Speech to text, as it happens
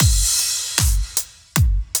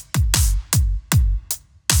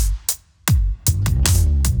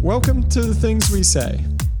Welcome to The Things We Say.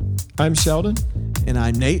 I'm Sheldon. And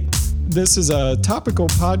I'm Nate. This is a topical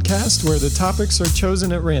podcast where the topics are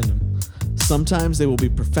chosen at random. Sometimes they will be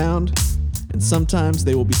profound, and sometimes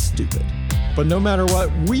they will be stupid. But no matter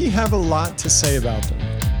what, we have a lot to say about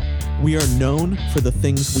them. We are known for the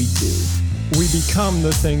things we do. We become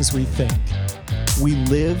the things we think. We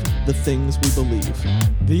live the things we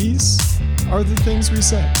believe. These are the things we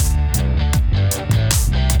say.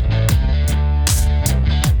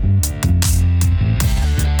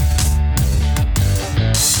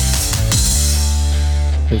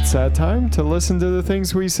 It's that time to listen to the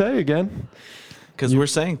things we say again. Because we're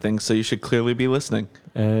saying things, so you should clearly be listening.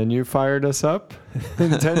 And you fired us up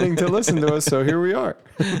intending to listen to us, so here we are.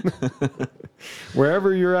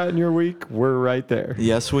 Wherever you're at in your week, we're right there.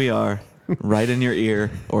 Yes, we are. Right in your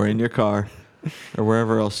ear or in your car or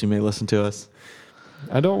wherever else you may listen to us.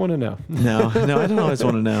 I don't want to know. No, I don't always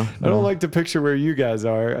want to know. I don't like to picture where you guys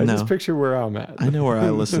are. I just picture where I'm at. I know where I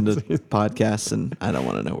listen to podcasts, and I don't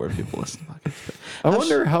want to know where people listen to podcasts. I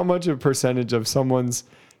wonder how much a percentage of someone's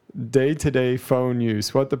day-to-day phone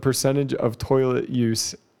use, what the percentage of toilet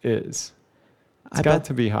use is. It's got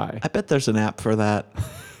to be high. I bet there's an app for that.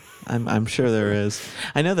 I'm sure there is.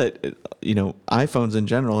 I know that, iPhones in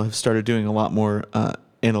general have started doing a lot more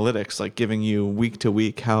analytics, like giving you week to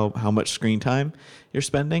week how much screen time you're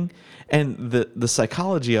spending. And the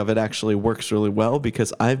psychology of it actually works really well,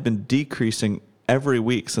 because I've been decreasing every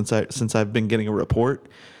week since I've been getting a report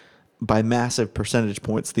by massive percentage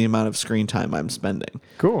points the amount of screen time I'm spending.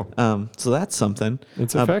 Cool. So that's something.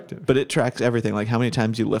 It's effective. But it tracks everything, like how many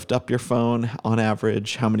times you lift up your phone on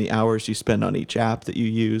average, how many hours you spend on each app that you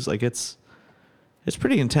use. Like it's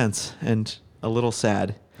pretty intense and a little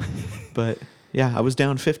sad. But yeah, I was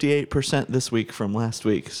down 58% this week from last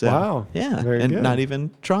week. So, wow. Yeah. Very and good. Not even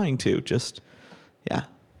trying to, just, yeah.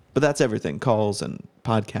 But that's everything, calls and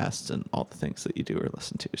podcasts and all the things that you do or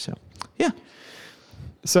listen to. So, yeah.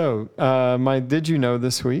 So, my Did You Know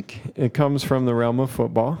this week, it comes from the realm of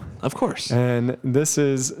football. Of course. And this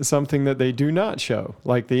is something that they do not show,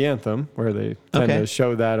 like the anthem, where they tend to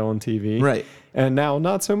show that on TV. Right. And now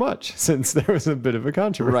not so much, since there was a bit of a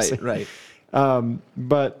controversy. Right.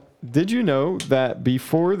 But did you know that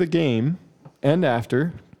before the game and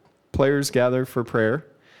after, players gather for prayer?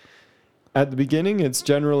 At the beginning, it's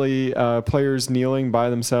generally players kneeling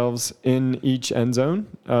by themselves in each end zone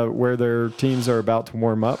where their teams are about to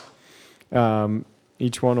warm up.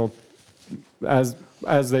 Each one will, as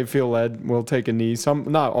they feel led, will take a knee.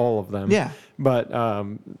 Some, not all of them. Yeah. But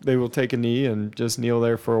they will take a knee and just kneel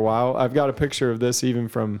there for a while. I've got a picture of this even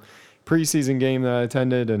from preseason game that I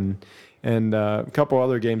attended and a couple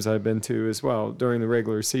other games I've been to as well. During the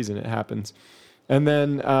regular season, it happens. And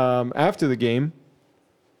then after the game,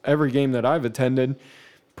 every game that I've attended,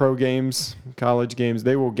 pro games, college games,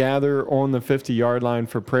 they will gather on the 50-yard line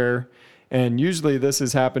for prayer. And usually this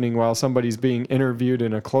is happening while somebody's being interviewed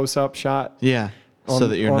in a close-up shot. Yeah. So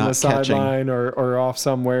that you're on not the sideline or off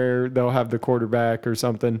somewhere. They'll have the quarterback or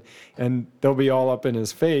something, and they'll be all up in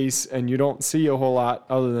his face, and you don't see a whole lot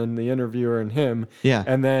other than the interviewer and him. Yeah.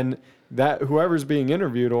 And then that whoever's being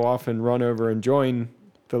interviewed will often run over and join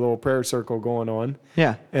the little prayer circle going on.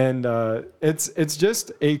 Yeah. And it's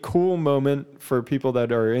just a cool moment for people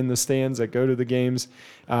that are in the stands that go to the games,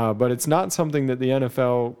 but it's not something that the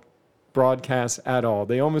NFL broadcasts at all.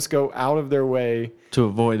 They almost go out of their way to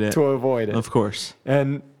avoid it. Of course.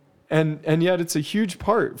 And yet it's a huge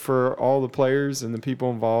part for all the players and the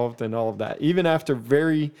people involved and all of that. Even after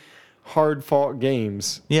very hard-fought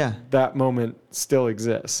games, Yeah. that moment still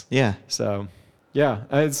exists. Yeah. So, yeah,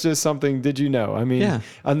 it's just something. Did you know? I mean,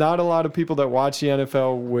 not a lot of people that watch the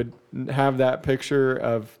NFL would have that picture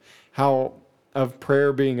of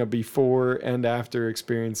prayer being a before and after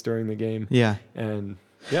experience during the game. Yeah. And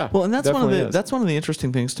yeah. Well, and that's one of the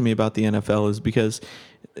interesting things to me about the NFL is because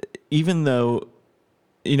even though,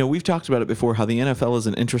 we've talked about it before, how the NFL is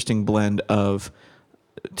an interesting blend of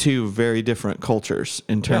two very different cultures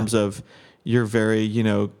in terms of your very,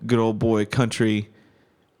 good old boy country,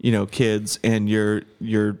 kids, and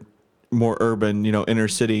your more urban, inner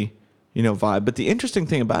city, vibe. But the interesting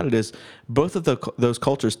thing about it is both of those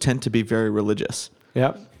cultures tend to be very religious.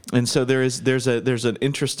 Yep. And so there's an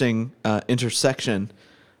interesting intersection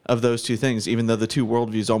of those two things, even though the two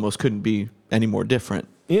worldviews almost couldn't be any more different.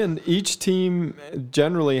 And each team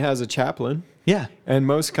generally has a chaplain. Yeah. And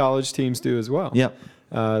most college teams do as well. Yep.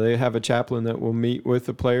 They have a chaplain that will meet with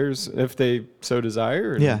the players if they so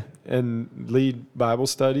desire. And lead Bible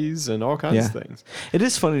studies and all kinds of things. It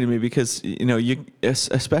is funny to me because, you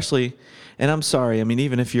especially, and I'm sorry, I mean,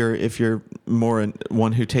 even if you're more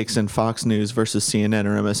one who takes in Fox News versus CNN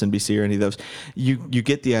or MSNBC or any of those, you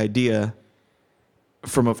get the idea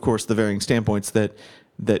from, of course, the varying standpoints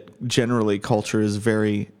that generally culture is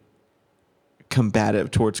very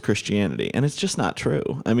combative towards Christianity, and it's just not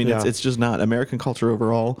true. I mean, it's just not. American culture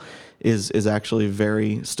overall is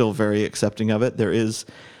actually still very accepting of it. There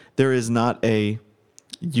is not a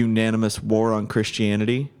unanimous war on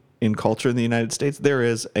Christianity in culture in the United States. There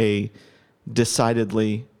is a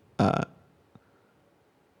decidedly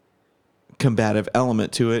combative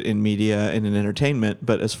element to it in media and in entertainment,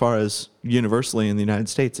 but as far as universally in the United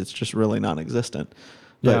States, it's just really non-existent.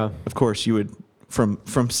 But of course, you would from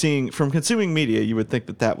consuming media, you would think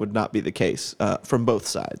that would not be the case from both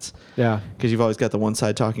sides. Yeah, because you've always got the one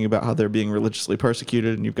side talking about how they're being religiously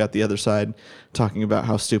persecuted, and you've got the other side talking about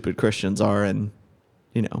how stupid Christians are, and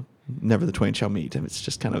never the twain shall meet. And it's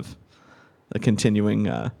just kind of a continuing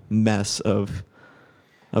mess of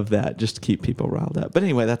that, just to keep people riled up. But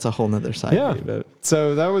anyway, that's a whole nother side. Yeah.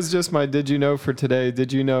 So that was just my Did You Know for today.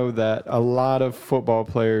 Did you know that a lot of football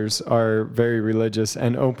players are very religious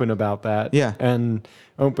and open about that? Yeah. And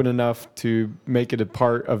open enough to make it a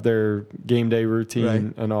part of their game day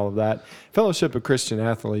routine and all of that. Fellowship of Christian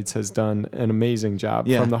Athletes has done an amazing job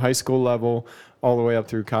from the high school level all the way up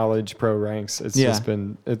through college pro ranks. It's just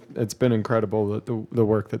been it's been incredible the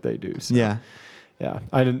work that they do. So. Yeah,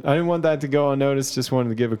 I didn't want that to go unnoticed. Just wanted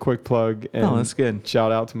to give a quick plug and that's good.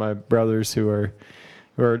 Shout out to my brothers who are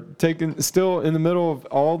still in the middle of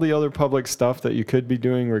all the other public stuff that you could be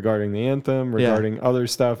doing regarding the anthem, regarding other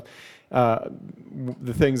stuff,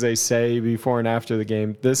 the things they say before and after the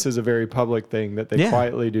game. This is a very public thing that they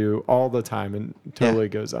quietly do all the time and totally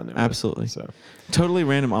goes unnoticed. Absolutely. So totally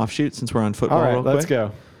random offshoot since we're on football. All right, real let's quick.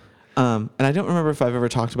 go. And I don't remember if I've ever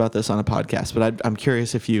talked about this on a podcast, but I'm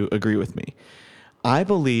curious if you agree with me. I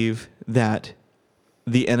believe that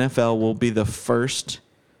the NFL will be the first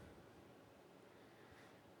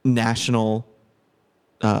national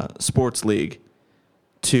sports league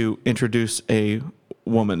to introduce a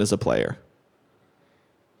woman as a player.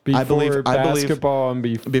 Before basketball and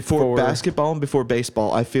before basketball and before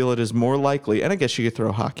baseball, I feel it is more likely, and I guess you could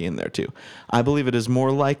throw hockey in there too. I believe it is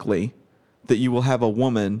more likely that you will have a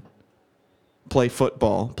woman play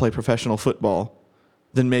professional football,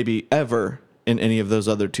 than maybe ever in any of those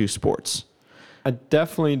other two sports. I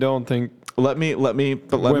definitely don't think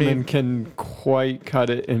women can quite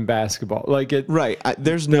cut it in basketball.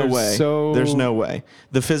 There's no way. So there's no way.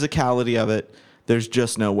 The physicality of it, there's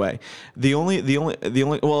just no way. The only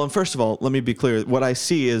well, and first of all, let me be clear. What I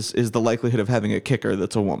see is the likelihood of having a kicker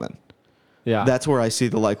that's a woman. Yeah. That's where I see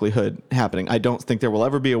the likelihood happening. I don't think there will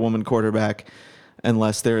ever be a woman quarterback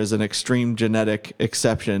unless there is an extreme genetic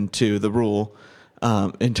exception to the rule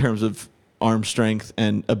in terms of arm strength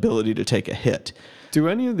and ability to take a hit. Do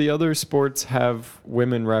any of the other sports have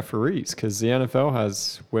women referees? Because the NFL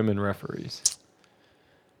has women referees.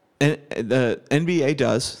 And the NBA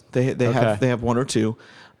does. They have one or two.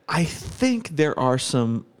 I think there are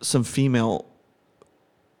some female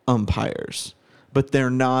umpires, but they're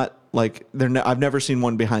not. I've never seen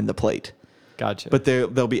one behind the plate. Gotcha. But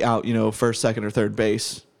they'll be out, first, second, or third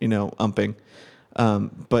base, umping.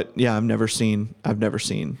 But yeah, I've never seen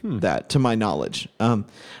that to my knowledge.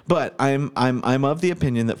 But I'm of the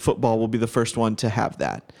opinion that football will be the first one to have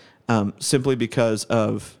that, simply because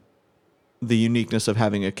of the uniqueness of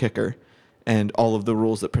having a kicker and all of the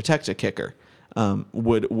rules that protect a kicker,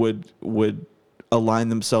 would align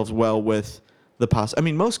themselves well with the I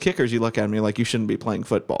mean, most kickers, you look at them, you're like, you shouldn't be playing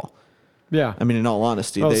football. Yeah. I mean, in all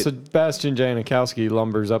honesty. Sebastian Janikowski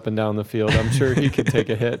lumbers up and down the field. I'm sure he could take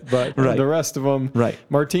a hit, but the rest of them,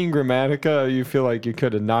 Martin Gramatica, you feel like you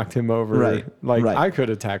could have knocked him over. I could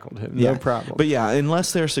have tackled him. No problem. But yeah,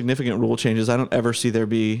 unless there are significant rule changes, I don't ever see there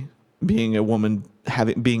being a woman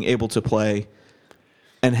being able to play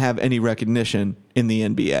and have any recognition in the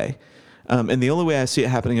NBA. And the only way I see it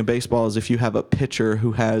happening in baseball is if you have a pitcher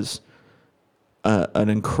who has an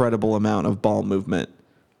incredible amount of ball movement.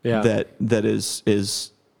 Yeah. That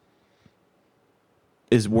is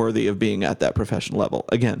worthy of being at that professional level.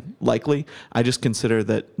 Again, likely. I just consider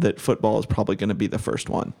that football is probably going to be the first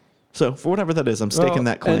one. So for whatever that is, I'm staking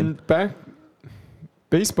that claim. And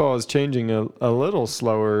baseball is changing a little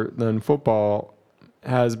slower than football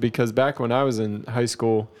has, because back when I was in high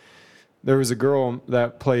school, there was a girl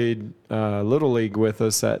that played Little League with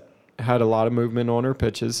us that had a lot of movement on her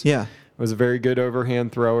pitches. Yeah. Was a very good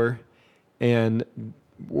overhand thrower. And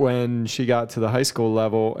when she got to the high school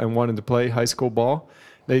level and wanted to play high school ball,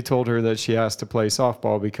 they told her that she has to play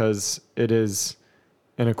softball because it is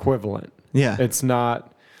an equivalent. Yeah. It's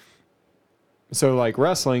not. So like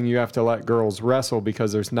wrestling, you have to let girls wrestle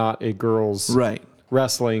because there's not a girls Right.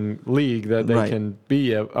 wrestling league that they Right. can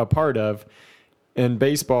be a part of. In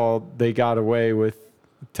baseball, they got away with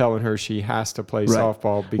telling her she has to play Right.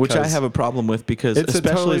 softball because Which I have a problem with because it's a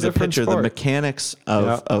especially totally as a different pitcher, the sport. mechanics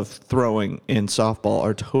Yeah. of throwing in softball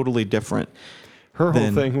are totally different. her whole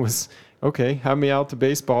then- thing was, okay, have me out to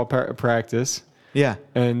baseball practice Yeah.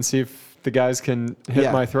 and see if the guys can hit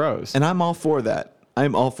Yeah. my throws. And I'm all for that.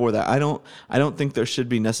 I'm all for that. I don't think there should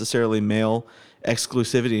be necessarily male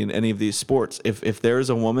exclusivity in any of these sports. If there is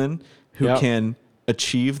a woman who Yep. can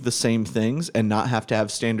achieve the same things and not have to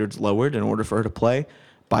have standards lowered in order for her to play,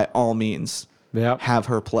 by all means, Yep. have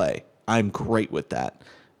her play. I'm great with that.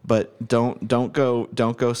 But don't go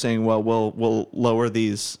saying, well, we'll lower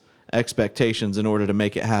these expectations in order to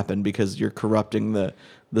make it happen because you're corrupting the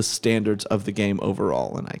standards of the game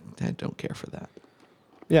overall, and I don't care for that.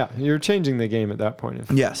 Yeah, you're changing the game at that point.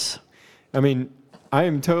 Yes. I mean, I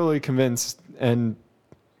am totally convinced, and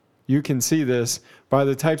you can see this by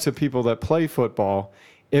the types of people that play football.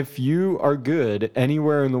 If you are good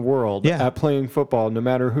anywhere in the world Yeah. at playing football, no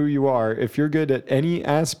matter who you are, if you're good at any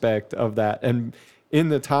aspect of that, and in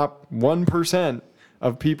the top 1%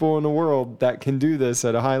 of people in the world that can do this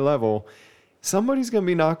at a high level, somebody's going to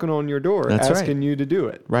be knocking on your door That's right. asking you to do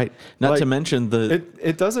it. Right. Not Like, to mention the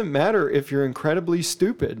It doesn't matter if you're incredibly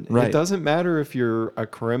stupid. Right. It doesn't matter if you're a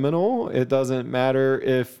criminal. It doesn't matter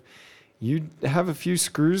if you have a few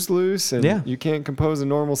screws loose and Yeah. you can't compose a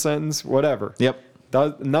normal sentence, whatever. Yep.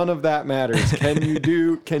 None of that matters. Can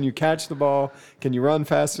you catch the ball? Can you run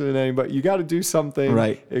faster than anybody? You got to do something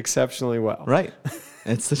Right. exceptionally well. Right.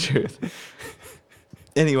 It's the truth.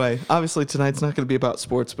 Anyway, obviously tonight's not going to be about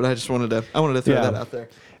sports, but I wanted to throw Yeah. that out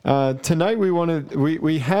there. Tonight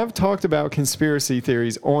we have talked about conspiracy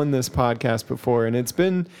theories on this podcast before, and it's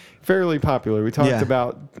been fairly popular. We talked Yeah.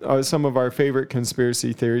 about some of our favorite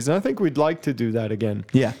conspiracy theories, and I think we'd like to do that again.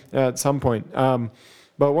 Yeah. At some point.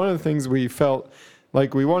 But one of the things we felt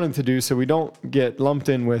like we wanted to do so we don't get lumped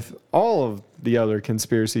in with all of the other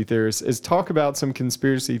conspiracy theorists is talk about some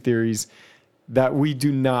conspiracy theories that we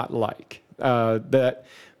do not like,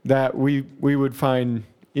 that we would find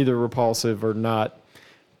either repulsive or not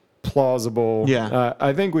plausible. Yeah.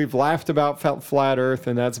 I think we've laughed about flat Earth,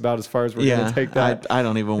 and that's about as far as we're going to take that. I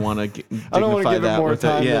don't even want to I don't want to give it that more with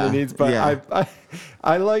time yeah. than it needs, but yeah.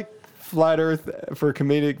 I like flat Earth for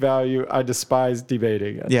comedic value. I despise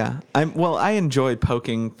debating it. Yeah, I enjoy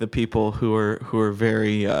poking the people who are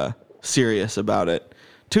very serious about it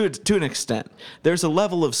to an extent. There's a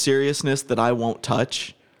level of seriousness that I won't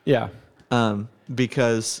touch, Yeah.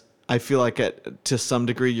 because I feel like to some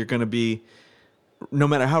degree you're going to be, no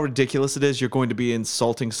matter how ridiculous it is, you're going to be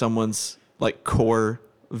insulting someone's like core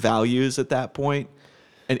values at that point.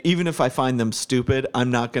 And even if I find them stupid, I'm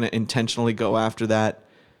not going to intentionally go after that.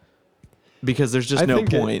 Because there's just no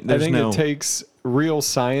point. I think it takes real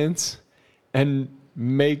science and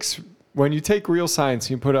when you take real science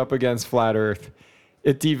and you put up against flat Earth,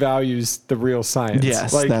 it devalues the real science.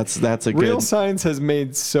 Yes, that's a real good. science has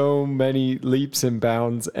made so many leaps and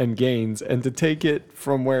bounds and gains, and to take it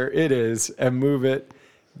from where it is and move it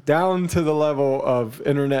down to the level of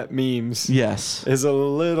internet memes Yes. is a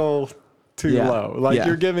little too Yeah. low. Like Yeah.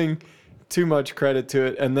 you're giving too much credit to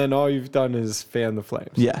it, and then all you've done is fan the flames.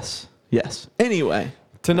 Yes. Yes. Anyway.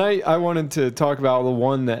 Tonight, I wanted to talk about the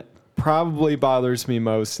one that probably bothers me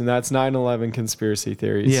most, and that's 9/11 conspiracy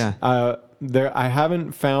theories. Yeah. I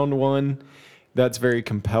haven't found one that's very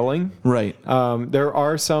compelling. Right. There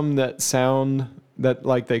are some that sound that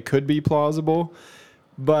like they could be plausible,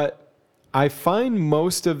 but I find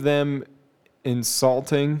most of them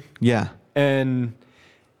insulting, Yeah. and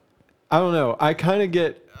I don't know. I kind of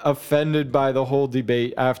get offended by the whole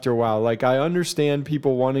debate after a while. Like, I understand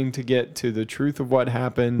people wanting to get to the truth of what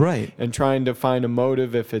happened, Right. and trying to find a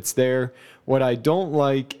motive if it's there. What I don't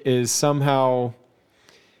like is somehow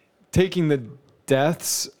taking the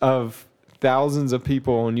deaths of thousands of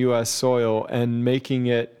people on U.S. soil and making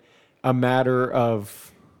it a matter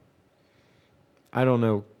of, I don't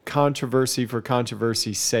know, controversy for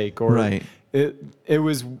controversy's sake. Or Right. It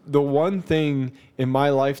was the one thing in my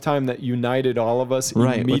lifetime that united all of us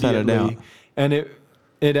Right, without a immediately. doubt. And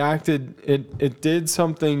it did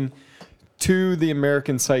something to the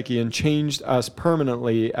American psyche and changed us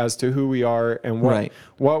permanently as to who we are and Right.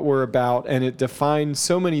 what we're about. And it defined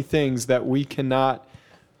so many things that we cannot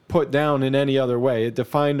put down in any other way. It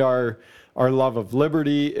defined our love of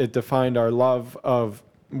liberty. It defined our love of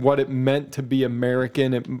what it meant to be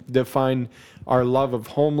American. It defined our love of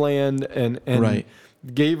homeland and Right.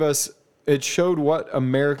 gave us, it showed what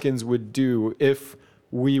Americans would do if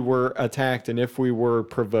we were attacked and if we were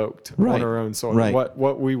provoked Right. on our own soil, Right.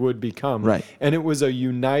 what we would become. Right. And it was a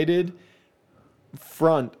united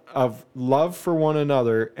front of love for one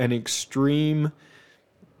another and extreme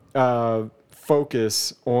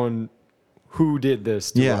focus on who did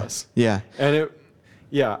this to us. Yeah. And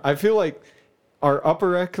I feel like our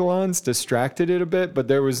upper echelons distracted it a bit, but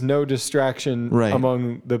there was no distraction Right.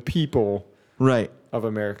 among the people Right. of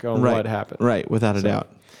America on Right. what happened. Right. Without a doubt.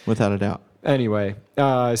 Without a doubt. Anyway,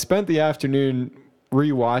 I spent the afternoon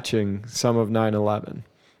rewatching some of 9/11.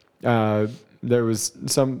 There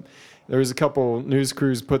was a couple news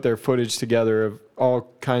crews put their footage together of all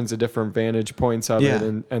kinds of different vantage points of Yeah.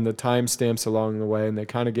 it and the timestamps along the way, and they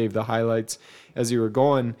kind of gave the highlights as you were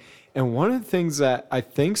going. And one of the things that I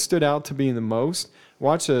think stood out to me the most,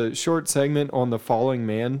 watch a short segment on the falling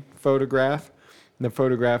man photograph, the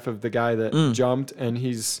photograph of the guy that jumped, and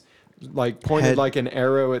he's like pointed Head- like an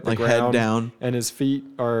arrow at the like head ground, down. and his feet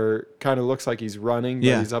are kind of looks like he's running, but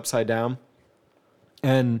Yeah. he's upside down.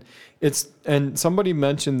 And somebody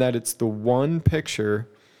mentioned that it's the one picture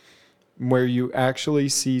where you actually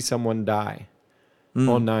see someone die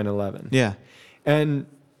on 9/11. Yeah. And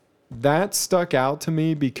that stuck out to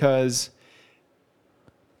me because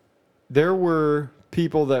there were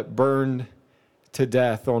people that burned to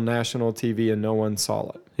death on national TV and no one saw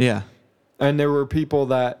it. Yeah. And there were people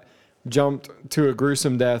that jumped to a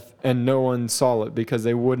gruesome death and no one saw it because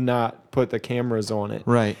they would not put the cameras on it.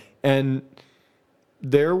 Right. And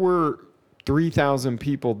there were 3,000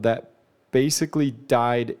 people that basically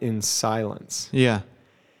died in silence. Yeah.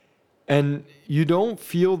 And you don't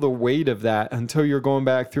feel the weight of that until you're going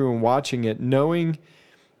back through and watching it, knowing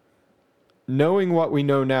what we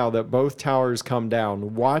know now, that both towers come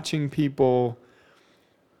down, watching people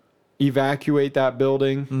evacuate that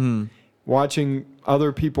building, watching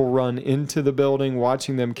other people run into the building,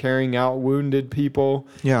 watching them carrying out wounded people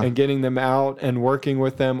Yeah. and getting them out and working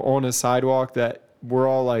with them on a sidewalk that we're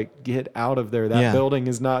all like, get out of there. That Yeah. building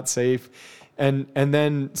is not safe. And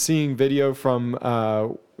then seeing video from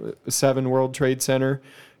 7 World Trade Center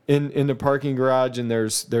in the parking garage, and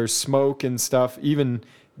there's smoke and stuff, even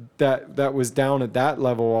that was down at that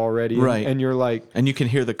level already. Right. And you're like, And you can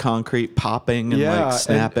hear the concrete popping and like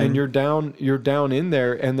snapping. and you're down in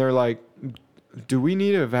there, and they're like, do we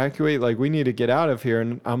need to evacuate? Like, we need to get out of here.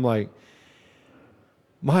 And I'm like,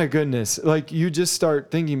 my goodness. Like, you just start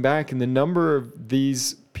thinking back, and the number of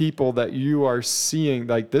these people that you are seeing,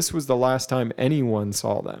 like, this was the last time anyone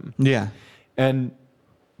saw them. Yeah.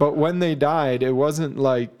 But when they died, it wasn't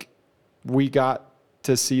like we got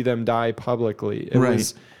to see them die publicly. It Right.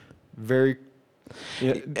 was very...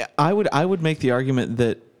 Yeah, I would make the argument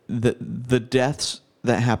that the deaths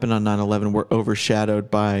that happened on 9/11 were overshadowed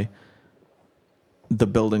by the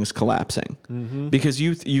buildings collapsing. Because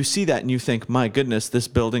you see that and you think, my goodness, this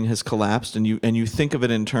building has collapsed, and you think of it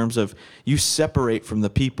in terms of, you separate from the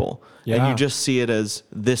people and Yeah. you just see it as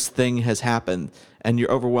this thing has happened, and you're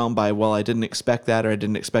overwhelmed by, well, I didn't expect that, or I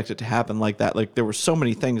didn't expect it to happen like that. Like, there were so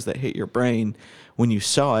many things that hit your brain when you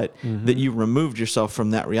saw it that you removed yourself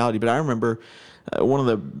from that reality. But I remember one of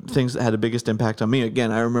the things that had the biggest impact on me, again,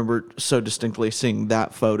 I remember so distinctly seeing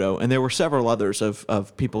that photo, and there were several others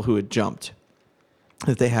of people who had jumped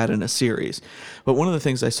that they had in a series. But one of the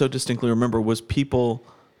things I so distinctly remember was people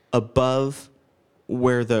above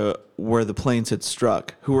where the planes had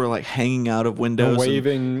struck, who were like hanging out of windows,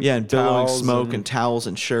 waving and billowing towels smoke and towels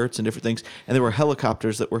and shirts and different things. And there were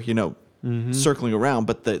helicopters that were, circling around,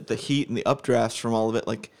 but the heat and the updrafts from all of it,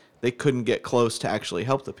 like, they couldn't get close to actually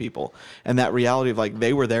help the people. And that reality of, like,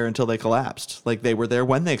 they were there until they collapsed. Like, they were there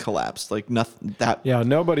when they collapsed. Like, nothing that. Yeah,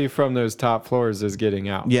 nobody from those top floors is getting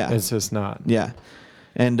out. Yeah. It's just not. Yeah,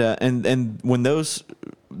 and when those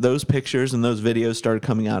pictures and those videos started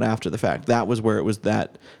coming out after the fact, that was where it was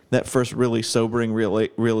that first really sobering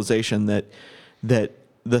realization that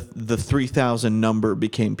the 3,000 number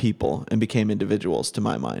became people and became individuals, to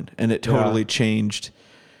my mind, and it totally changed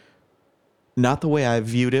not the way I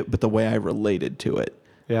viewed it, but the way I related to it.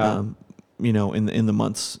 Yeah. In the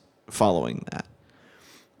months following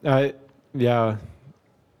that.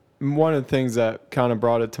 One of the things that kind of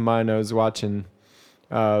brought it to mind, I was watching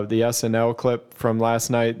the SNL clip from last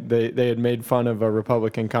night. They had made fun of a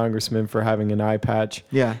Republican congressman for having an eye patch.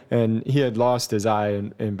 Yeah. And he had lost his eye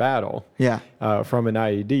in battle. Yeah. From an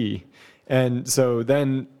IED. And so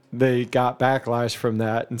then they got backlash from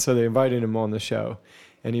that, and so they invited him on the show.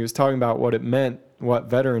 And he was talking about what it meant, what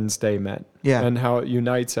Veterans Day meant, Yeah. and how it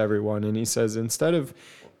unites everyone. And he says, instead of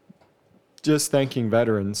just thanking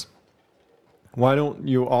veterans, why don't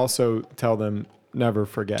you also tell them never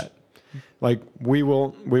forget? Like, we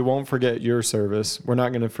won't forget your service. We're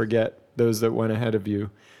not going to forget those that went ahead of you.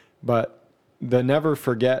 But the never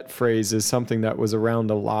forget phrase is something that was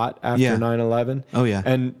around a lot after Yeah. 9/11. Oh, yeah.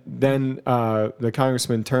 And then the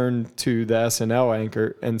congressman turned to the SNL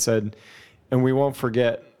anchor and said, and we won't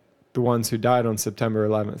forget the ones who died on September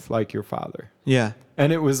 11th, like your father. Yeah.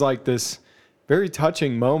 And it was like this very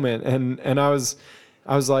touching moment. And I was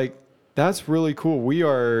like, that's really cool. We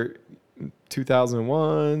are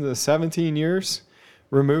 2001, 17 years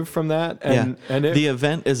removed from that. And The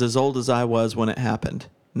event is as old as I was when it happened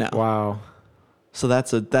now. wow. So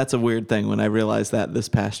that's a weird thing when I realized that this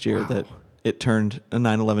past year that it turned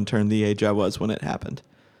 9/11 turned the age I was when it happened.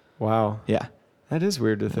 Wow. Yeah. That is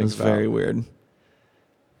weird to It think was about. very weird.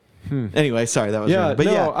 Anyway, sorry, that was Yeah, random. But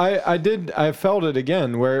no, I felt it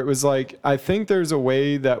again where it was like, I think there's a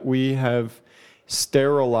way that we have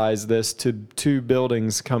sterilized this to two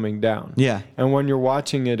buildings coming down. Yeah. And when you're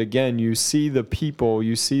watching it again, you see the people,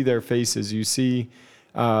 you see their faces, you see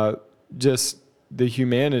just the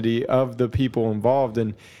humanity of the people involved.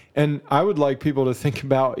 And I would like people to think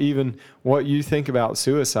about even what you think about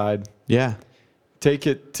suicide. Yeah. Take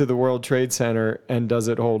it to the World Trade Center, and does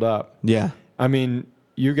it hold up? Yeah. I mean,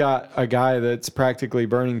 you got a guy that's practically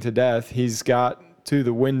burning to death. He's got to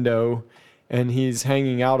the window, and he's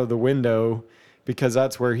hanging out of the window because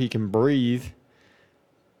that's where he can breathe.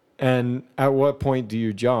 And at what point do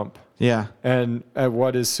you jump? Yeah. And at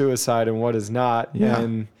what is suicide and what is not? Yeah.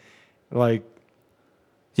 And like,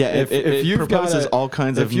 Yeah. It you've proposes got all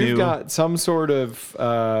kinds of if you've new. got some sort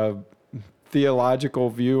of theological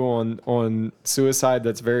view on suicide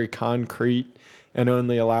that's very concrete and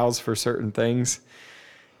only allows for certain things,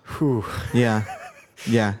 whew, Yeah.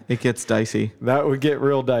 Yeah. It gets dicey. that would get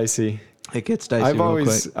real dicey. It gets dicey. I've real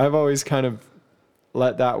quick. always kind of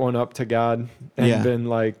let that one up to God and Yeah. been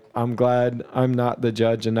like, I'm glad I'm not the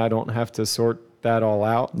judge and I don't have to sort that all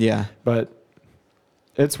out. Yeah. But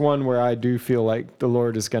it's one where I do feel like the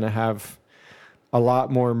Lord is going to have a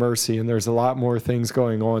lot more mercy, and there's a lot more things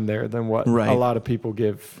going on there than what Right. a lot of people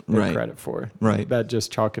give it Right. credit for. Right. That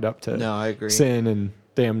just chalk it up to No, I agree. sin and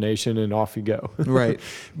damnation, and off you go. Right.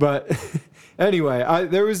 But anyway,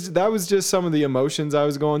 that was just some of the emotions I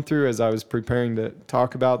was going through as I was preparing to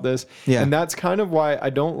talk about this. Yeah. And that's kind of why I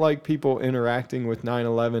don't like people interacting with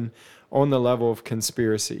 9/11 on the level of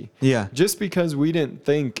conspiracy. Yeah. Just because we didn't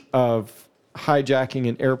think of hijacking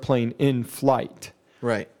an airplane in flight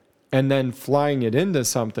Right. and then flying it into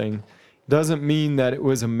something doesn't mean that it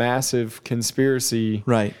was a massive conspiracy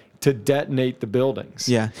Right. to detonate the buildings.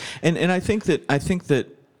 Yeah. And I think that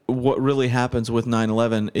what really happens with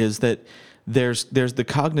 9/11 is that there's the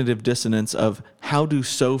cognitive dissonance of how do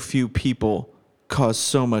so few people cause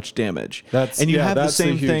so much damage. That's the a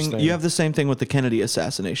same huge thing. thing. You have the same thing with the Kennedy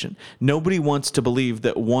assassination. Nobody wants to believe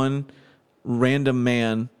that one random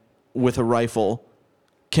man with a rifle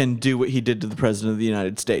can do what he did to the president of the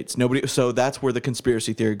United States. Nobody. So that's where the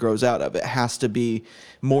conspiracy theory grows out of. It has to be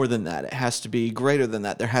more than that. It has to be greater than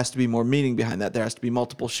that. There has to be more meaning behind that. There has to be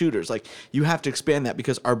multiple shooters. Like, you have to expand that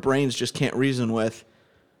because our brains just can't reason with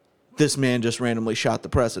this man just randomly shot the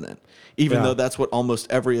president. Even Yeah. though that's what almost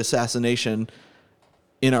every assassination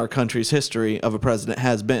in our country's history of a president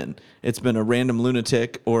has been. It's been a random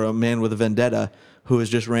lunatic or a man with a vendetta who has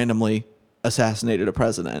just randomly assassinated a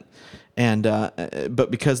president. And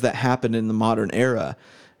but because that happened in the modern era,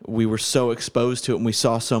 we were so exposed to it and we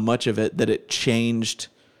saw so much of it that it changed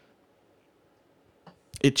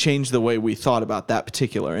the way we thought about that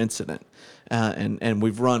particular incident. And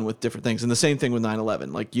we've run with different things. And the same thing with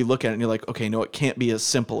 9/11. Like, you look at it and you're like, okay, no, it can't be as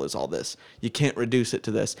simple as all this. You can't reduce it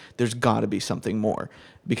to this. There's got to be something more,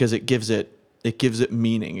 because it gives it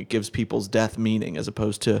meaning. It gives people's death meaning, as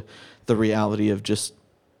opposed to the reality of just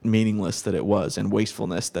meaningless that it was and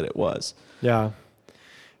wastefulness that it was. Yeah.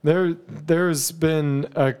 There's been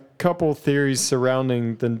a couple theories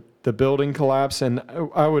surrounding the building collapse, and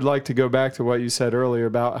I would like to go back to what you said earlier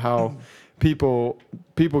about how people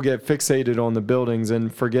get fixated on the buildings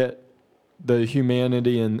and forget the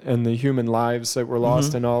humanity and the human lives that were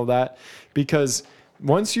lost and all that. Because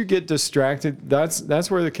once you get distracted, that's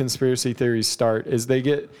where the conspiracy theories start, is they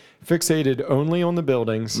get fixated only on the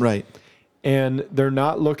buildings. Right. And they're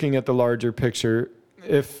not looking at the larger picture.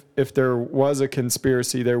 If there was a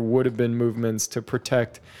conspiracy, there would have been movements to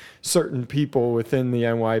protect certain people within the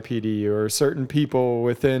NYPD or certain people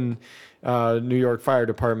within New York Fire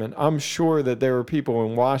Department. I'm sure that there were people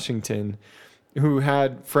in Washington who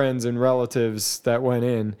had friends and relatives that went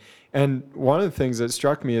in. And one of the things that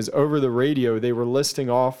struck me is over the radio, they were listing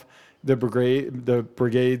off the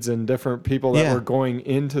brigades and different people that Yeah. were going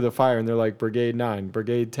into the fire, and they're like Brigade 9,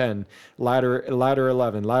 Brigade 10, ladder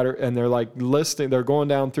 11, and they're like listing, they're going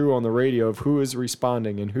down through on the radio of who is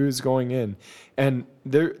responding and who's going in. And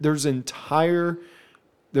there's entire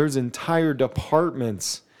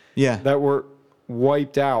departments Yeah. that were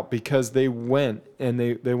wiped out because they went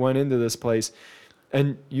into this place.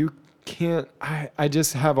 And you can't, I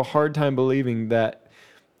just have a hard time believing that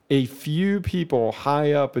a few people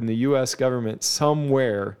high up in the U.S. government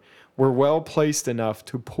somewhere were well placed enough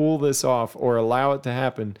to pull this off or allow it to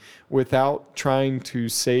happen without trying to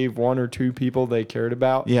save one or two people they cared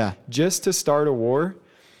about. Yeah. Just to start a war.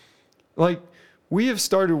 Like, we have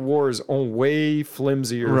started wars on way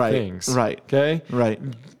flimsier Right, things. right. Okay? Right.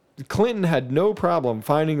 Clinton had no problem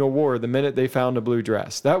finding a war the minute they found a blue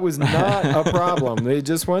dress. That was not a problem. They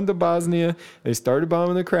just went to Bosnia. They started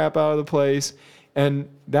bombing the crap out of the place. And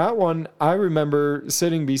that one, I remember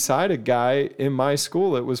sitting beside a guy in my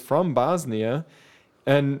school that was from Bosnia,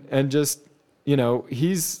 and just, you know,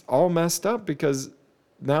 he's all messed up because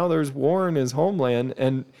now there's war in his homeland,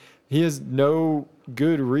 and he has no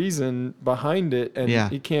good reason behind it, and Yeah.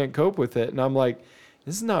 he can't cope with it. And I'm like,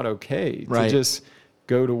 this is not okay Right. to just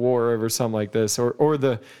go to war over something like this, or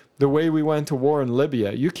the way we went to war in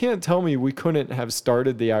Libya. You can't tell me we couldn't have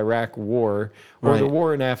started the Iraq war or the Right.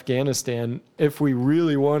 war in Afghanistan if we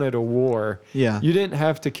really wanted a war. Yeah. You didn't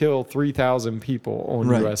have to kill 3,000 people on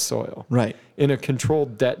Right. U.S. soil Right. in a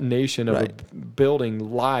controlled detonation of Right. a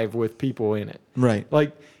building live with people in it. Right.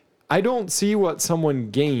 Like, I don't see what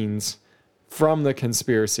someone gains from the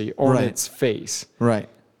conspiracy on Right. its face. Right.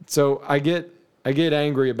 So I get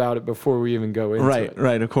angry about it before we even go into Right. it.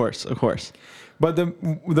 Right. Of course. Of course. But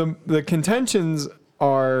the contentions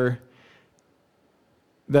are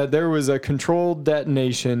that there was a controlled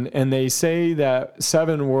detonation, and they say that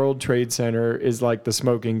 7 World Trade Center is like the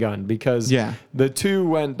smoking gun because Yeah. the 2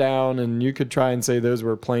 went down, and you could try and say those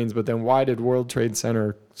were planes, but then why did World Trade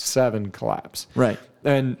Center 7 collapse? Right.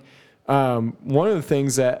 And one of the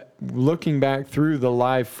things that, looking back through the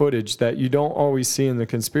live footage that you don't always see in the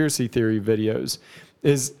conspiracy theory videos,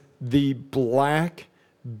 is the black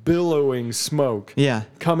billowing smoke Yeah.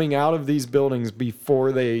 coming out of these buildings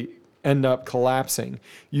before they end up collapsing.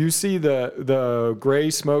 You see the gray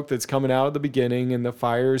smoke that's coming out at the beginning, and the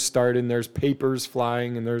fires start, and there's papers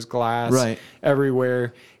flying, and there's glass Right.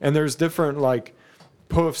 everywhere, and there's different like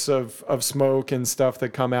puffs of smoke and stuff that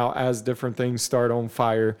come out as different things start on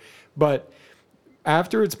fire. But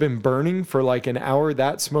after it's been burning for like an hour,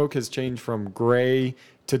 that smoke has changed from gray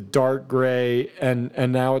to dark gray, and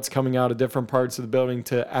now it's coming out of different parts of the building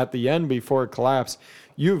to, at the end before it collapsed,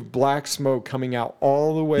 you have black smoke coming out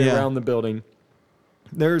all the way Yeah. around the building.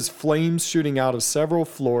 There's flames shooting out of several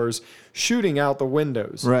floors, shooting out the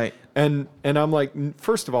windows. Right. And I'm like,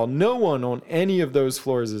 first of all, no one on any of those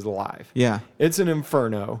floors is alive. Yeah. It's an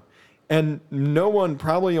inferno. And no one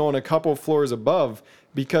probably on a couple floors above,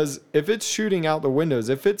 because if it's shooting out the windows,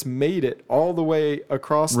 if it's made it all the way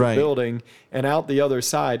across the Right. building and out the other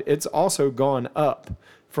side, it's also gone up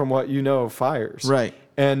from what you know of fires. Right.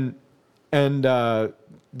 And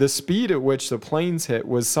the speed at which the planes hit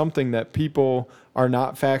was something that people are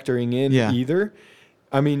not factoring in Yeah. either.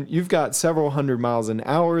 I mean, you've got several hundred miles an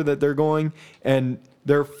hour that they're going, and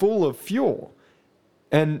they're full of fuel.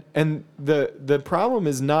 And the problem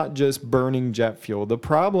is not just burning jet fuel. The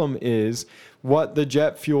problem is what the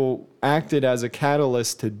jet fuel acted as a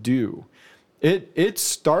catalyst to do. It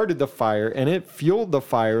started the fire, and it fueled the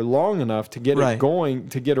fire long enough to get Right. it going,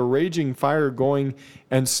 to get a raging fire going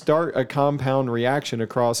and start a compound reaction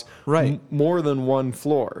across Right. more than one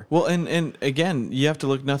floor. Well, and again, you have to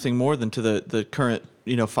look nothing more than to the current,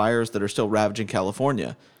 fires that are still ravaging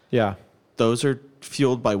California. Yeah. Those are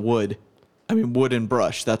fueled by wood. I mean, wood and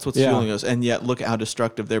brush. That's what's Yeah. fueling us. And yet, look how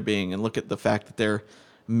destructive they're being, and look at the fact that they're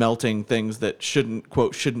melting things that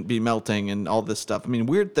shouldn't be melting, and all this stuff. I mean,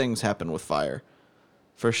 weird things happen with fire,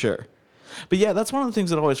 for sure. But yeah, that's one of the things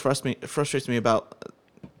that always frustrates me about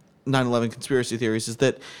 9/11 conspiracy theories is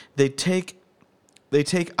that they take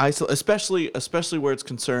especially where it's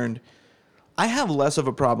concerned. I have less of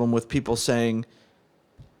a problem with people saying,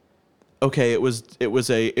 okay, it was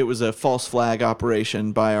a false flag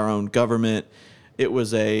operation by our own government. It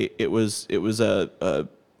was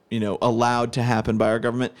allowed to happen by our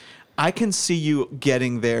government. I can see you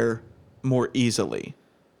getting there more easily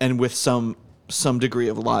and with some degree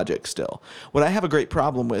of logic still. What I have a great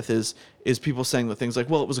problem with is people saying the things like,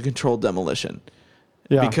 well, it was a controlled demolition.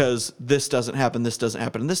 Yeah. because this doesn't happen, and this doesn't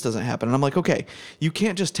happen. And I'm like, okay, you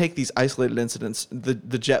can't just take these isolated incidents, the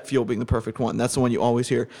jet fuel being the perfect one. That's the one you always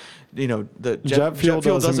hear, the jet fuel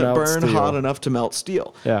doesn't melt burn steel. hot enough to melt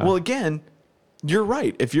steel. Yeah. Well, again, you're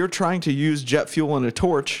right. If you're trying to use jet fuel in a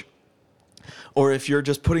torch, or if you're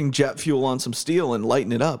just putting jet fuel on some steel and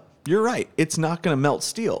lighting it up, you're right. It's not going to melt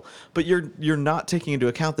steel. But you're not taking into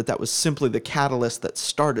account that was simply the catalyst that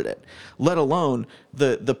started it, let alone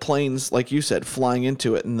the planes, like you said, flying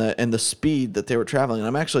into it and the speed that they were traveling. And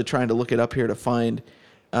I'm actually trying to look it up here to find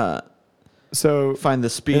the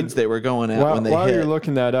speeds they were going at when they while hit. You're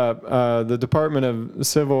looking that up, the Department of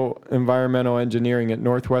Civil Environmental Engineering at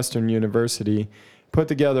Northwestern University put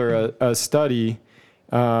together a study,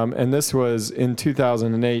 and this was in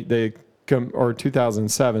 2008. Or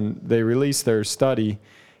 2007, they released their study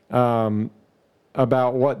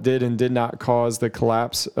about what did and did not cause the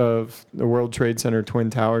collapse of the World Trade Center Twin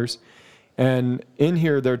Towers. And in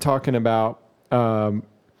here, they're talking about,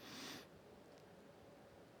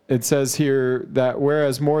 it says here that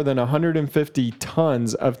whereas more than 150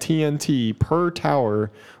 tons of TNT per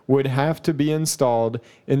tower would have to be installed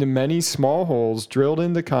into many small holes drilled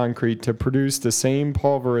into concrete to produce the same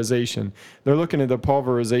pulverization. They're looking at the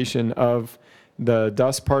pulverization of the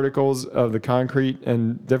dust particles of the concrete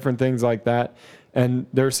and different things like that. And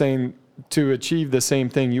they're saying to achieve the same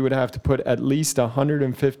thing, you would have to put at least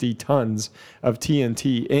 150 tons of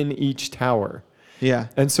TNT in each tower. Yeah.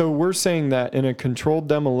 And so we're saying that in a controlled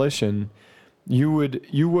demolition, you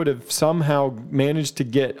would have somehow managed to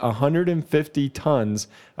get 150 tons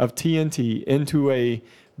of TNT into a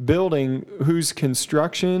building whose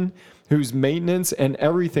construction, whose maintenance, and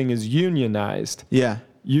everything is unionized. Yeah.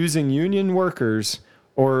 Using union workers,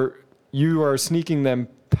 or you are sneaking them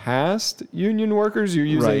past union workers. You're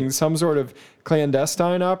using some sort of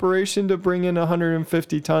clandestine operation to bring in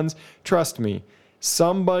 150 tons. Trust me,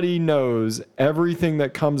 somebody knows everything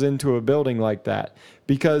that comes into a building like that.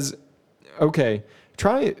 Because, okay,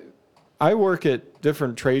 I work at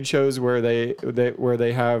different trade shows where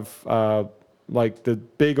they have like the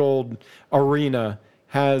big old arena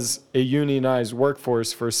has a unionized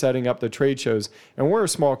workforce for setting up the trade shows. And we're a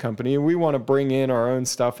small company and we want to bring in our own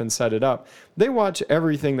stuff and set it up. They watch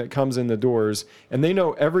everything that comes in the doors and they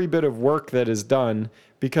know every bit of work that is done,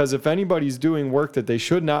 because if anybody's doing work that they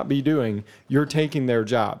should not be doing, you're taking their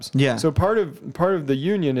jobs. Yeah. So part of the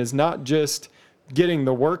union is not just getting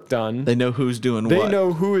the work done. They know who's doing what. They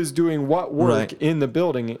know who is doing what work Right. in the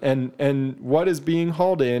building and what is being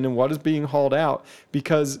hauled in and what is being hauled out,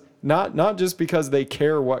 because not just because they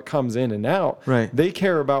care what comes in and out. Right. They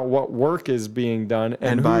care about what work is being done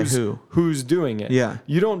and by who's doing it. Yeah.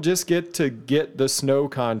 You don't just get to get the snow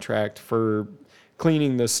contract for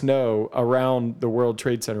cleaning the snow around the World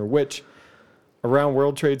Trade Center, which around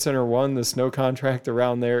World Trade Center 1, the snow contract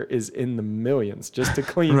around there is in the millions just to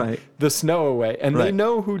clean Right. the snow away. And they Right.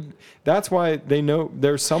 know who, that's why they know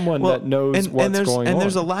there's someone that knows what's going on. And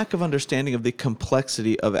there's a lack of understanding of the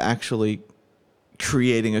complexity of actually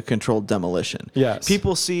creating a controlled demolition. Yes.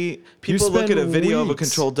 People look spend at a video of a weeks.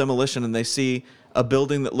 controlled demolition and they see a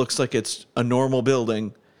building that looks like it's a normal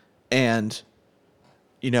building and,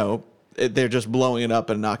 they're just blowing it up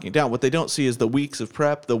and knocking it down. What they don't see is the weeks of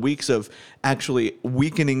prep, the weeks of actually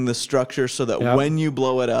weakening the structure so that Yep. when you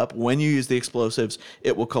blow it up, when you use the explosives,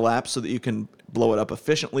 it will collapse so that you can blow it up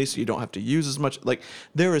efficiently so you don't have to use as much. Like,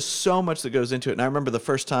 there is so much that goes into it. And I remember the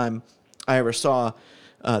first time I ever saw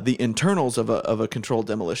the internals of a controlled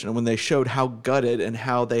demolition, and when they showed how gutted and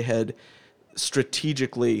how they had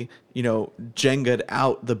strategically, Jenga'd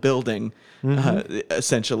out the building,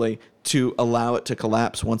 essentially, to allow it to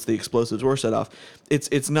collapse once the explosives were set off.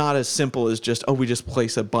 It's not as simple as just, we just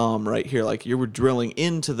place a bomb right here. Like, you were drilling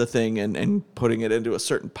into the thing and putting it into a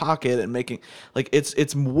certain pocket and making, like,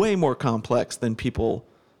 it's way more complex than people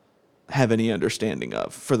have any understanding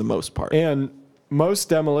of, for the most part. And most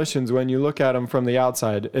demolitions, when you look at them from the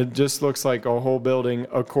outside, it just looks like a whole building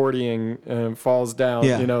accordioning and falls down,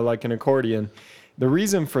 Yeah. like an accordion. The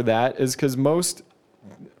reason for that is because most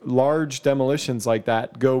large demolitions like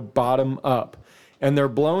that go bottom up, and they're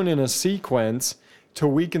blown in a sequence to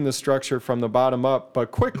weaken the structure from the bottom up,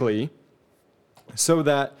 but quickly, so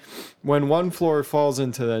that when one floor falls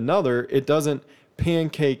into another, it doesn't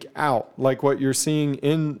pancake out like what you're seeing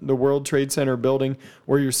in the World Trade Center building,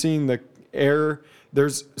 where you're seeing the air.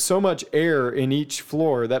 There's so much air in each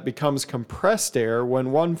floor that becomes compressed air.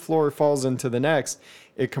 When one floor falls into the next,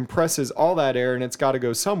 it compresses all that air and it's got to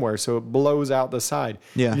go somewhere, so it blows out the side.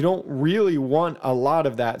 Yeah. You don't really want a lot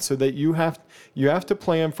of that, so that you have to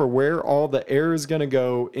plan for where all the air is going to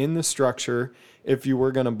go in the structure if you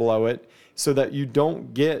were going to blow it, so that you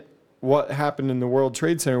don't get what happened in the World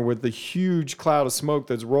Trade Center with the huge cloud of smoke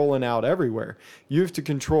that's rolling out everywhere. You have to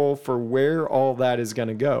control for where all that is going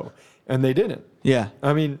to go, and they didn't. Yeah.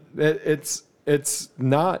 I mean, it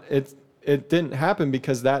didn't happen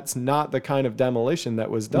because that's not the kind of demolition that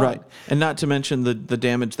was done. Right. And not to mention the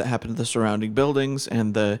damage that happened to the surrounding buildings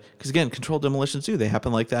and because again, controlled demolitions too. They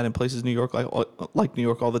happen like that in places in New York, like New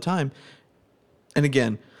York all the time. And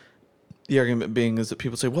again, the argument being is that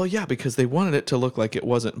people say, well, yeah, because they wanted it to look like it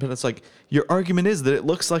wasn't. But it's like, your argument is that it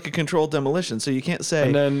looks like a controlled demolition. So you can't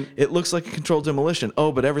say it looks like a controlled demolition.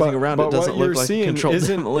 Oh, but everything around it doesn't look like a controlled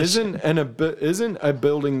demolition. Isn't a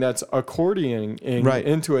building that's accordioning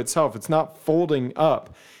into itself. It's not folding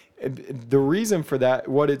up. The reason for that,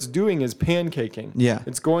 what it's doing is pancaking. Yeah.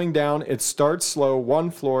 It's going down. It starts slow.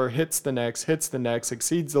 One floor hits the next,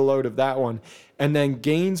 exceeds the load of that one, and then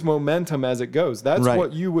gains momentum as it goes. That's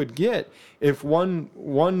what you would get if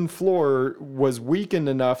one floor was weakened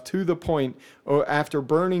enough to the point after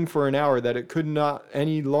burning for an hour that it could not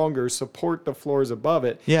any longer support the floors above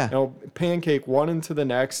it. Yeah. It'll pancake one into the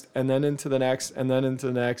next, and then into the next, and then into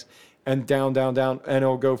the next. And down, and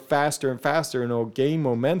it'll go faster and faster, and it'll gain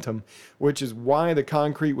momentum, which is why the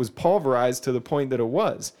concrete was pulverized to the point that it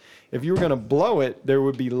was. If you were going to blow it, there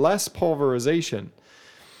would be less pulverization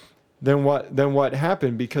than what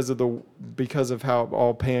happened because of how it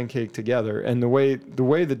all pancaked together. And the way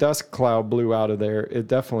the dust cloud blew out of there, it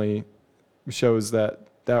definitely shows that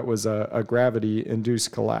was a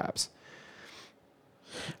gravity-induced collapse.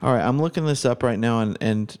 All right, I'm looking this up right now,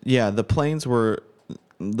 and yeah, the planes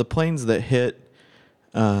that hit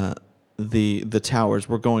the towers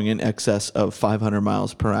were going in excess of 500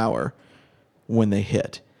 miles per hour when they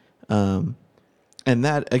hit. And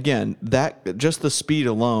that, again, that just the speed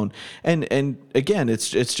alone. And again,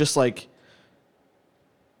 it's just like,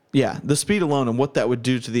 yeah, the speed alone and what that would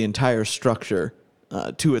do to the entire structure,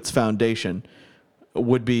 to its foundation,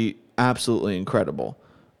 would be absolutely incredible.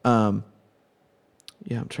 Yeah,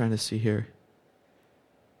 I'm trying to see here.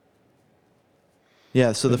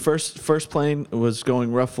 Yeah, so the first plane was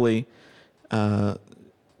going roughly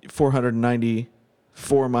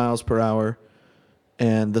 494 miles per hour,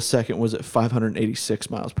 and the second was at 586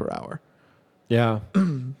 miles per hour. Yeah.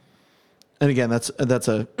 And again, that's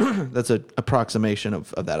a that's an approximation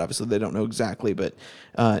of that. Obviously, they don't know exactly, but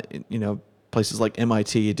places like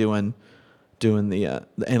MIT doing the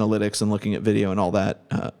analytics and looking at video and all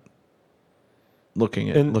that. Looking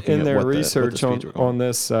at their what research the speeds were going. on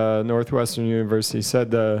this, Northwestern University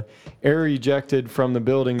said the air ejected from the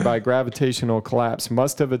building by gravitational collapse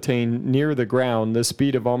must have attained near the ground the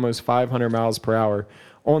speed of almost 500 miles per hour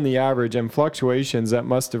on the average, and fluctuations that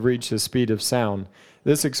must have reached the speed of sound.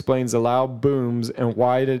 This explains the loud booms and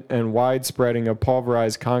wide spreading of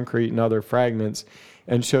pulverized concrete and other fragments,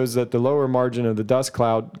 and shows that the lower margin of the dust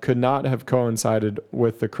cloud could not have coincided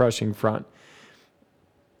with the crushing front.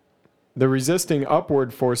 The resisting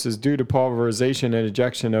upward forces due to pulverization and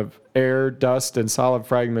ejection of air, dust, and solid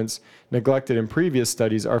fragments neglected in previous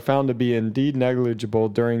studies are found to be indeed negligible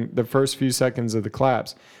during the first few seconds of the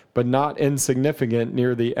collapse, but not insignificant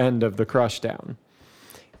near the end of the crush down.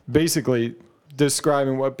 Basically,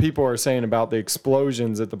 describing what people are saying about the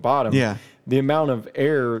explosions at the bottom. Yeah. The amount of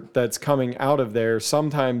air that's coming out of there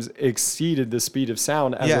sometimes exceeded the speed of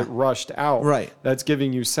sound as it rushed out. Right. That's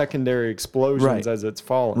giving you secondary explosions as it's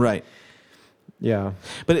falling. Right. Yeah.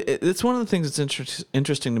 But it's one of the things that's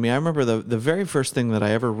interesting to me. I remember the very first thing that I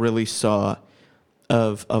ever really saw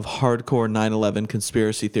of hardcore 9/11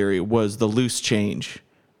 conspiracy theory was the loose change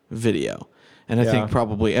video. And I think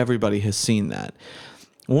probably everybody has seen that.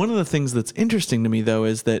 One of the things that's interesting to me, though,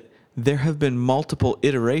 is that there have been multiple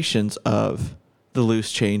iterations of the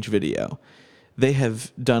loose change video. They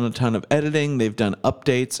have done a ton of editing, they've done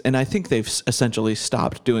updates, and I think they've essentially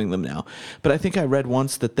stopped doing them now. But I think I read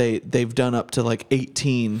once that they've done up to like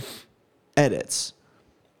 18 edits.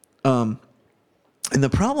 And the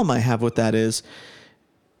problem I have with that is,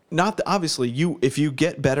 not that obviously if you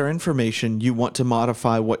get better information, you want to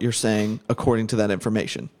modify what you're saying according to that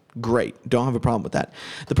information. Great. Don't have a problem with that.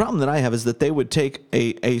 The problem that I have is that they would take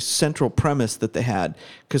a central premise that they had,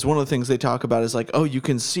 because one of the things they talk about is like, oh, you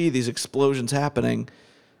can see these explosions happening,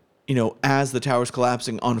 as the tower's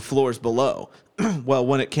collapsing on floors below. Well,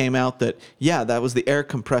 when it came out that, that was the air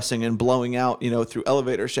compressing and blowing out, through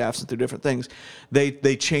elevator shafts and through different things,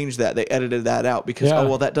 they changed that. They edited that out because,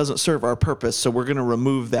 that doesn't serve our purpose, so we're going to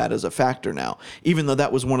remove that as a factor now, even though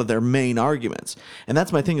that was one of their main arguments. And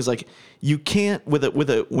that's my thing is like, you can't,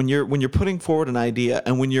 when you're putting forward an idea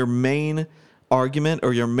and when your main argument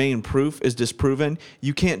or your main proof is disproven,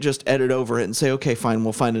 you can't just edit over it and say, okay, fine,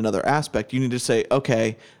 we'll find another aspect. You need to say,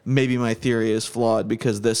 okay, maybe my theory is flawed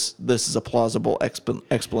because this is a plausible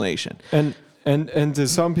explanation. And to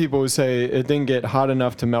some people who say it didn't get hot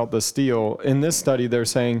enough to melt the steel, in this study they're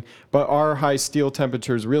saying, but are high steel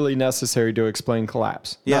temperatures really necessary to explain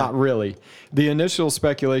collapse? Yeah. Not really. The initial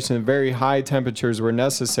speculation that very high temperatures were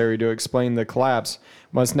necessary to explain the collapse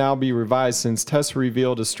must now be revised since tests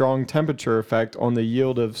revealed a strong temperature effect on the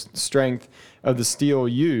yield of strength of the steel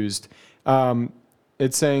used.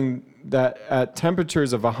 It's saying that at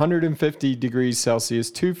temperatures of 150 degrees Celsius,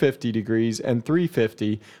 250 degrees, and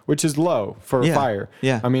 350, which is low for a fire.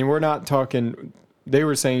 Yeah. I mean, we're not talking, they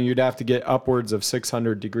were saying you'd have to get upwards of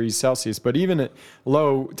 600 degrees Celsius, but even at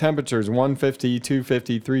low temperatures, 150,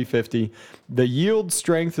 250, 350, the yield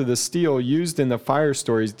strength of the steel used in the fire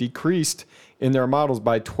stories decreased in their models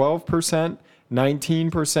by 12%,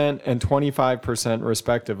 19%, and 25%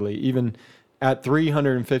 respectively, even at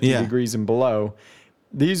 350 degrees and below.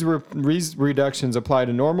 These reductions apply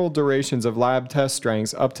to normal durations of lab test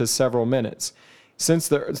strengths up to several minutes. Since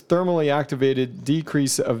the thermally activated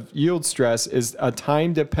decrease of yield stress is a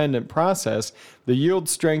time-dependent process, the yield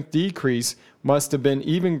strength decrease must have been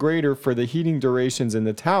even greater for the heating durations in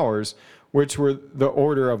the towers, which were the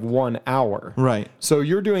order of 1 hour. Right. So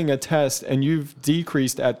you're doing a test and you've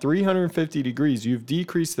decreased at 350 degrees, you've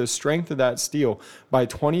decreased the strength of that steel by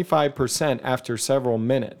 25% after several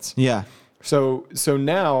minutes. Yeah. So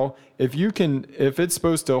now if it's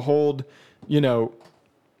supposed to hold,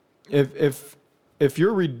 if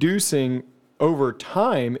you're reducing over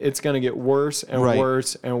time, it's going to get worse and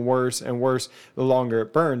worse and worse and worse the longer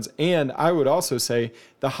it burns. And I would also say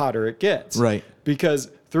the hotter it gets. Right. Because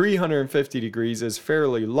 350 degrees is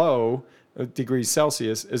fairly low, degrees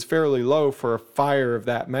Celsius is fairly low for a fire of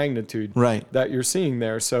that magnitude that you're seeing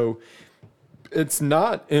there. So it's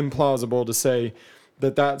not implausible to say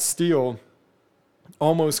that steel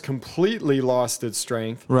almost completely lost its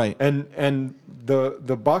strength. Right. And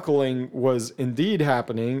the buckling was indeed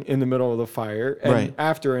happening in the middle of the fire. And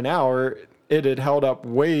after an hour, it had held up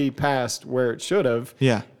way past where it should have.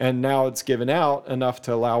 Yeah. And now it's given out enough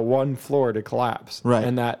to allow one floor to collapse. Right.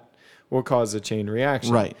 And that will cause a chain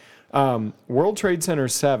reaction. Right. World Trade Center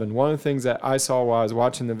 7, one of the things that I saw while I was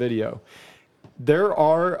watching the video, there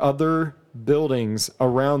are other buildings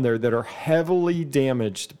around there that are heavily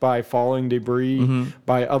damaged by falling debris,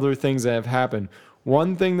 by other things that have happened.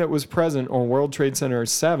 One thing that was present on World Trade Center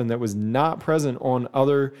 7 that was not present on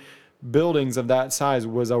other buildings of that size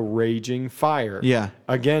was a raging fire. Yeah.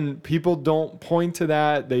 Again, people don't point to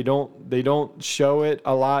that. They don't show it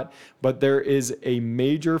a lot, but there is a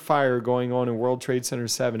major fire going on in World Trade Center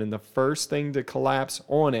 7, and the first thing to collapse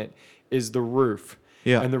on it is the roof.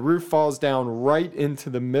 Yeah. And the roof falls down right into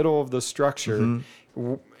the middle of the structure.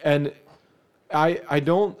 And I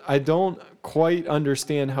don't quite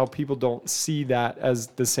understand how people don't see that as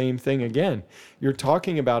the same thing again. You're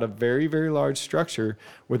talking about a very, very large structure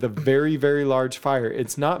with a very, very large fire.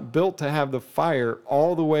 It's not built to have the fire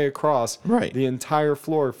all the way across the entire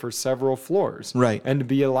floor for several floors. Right. And to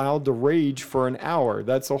be allowed to rage for an hour.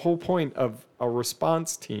 That's the whole point of a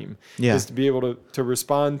response team, is to be able to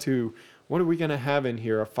respond to, what are we going to have in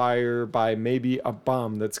here? A fire by maybe a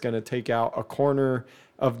bomb that's going to take out a corner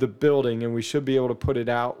of the building, and we should be able to put it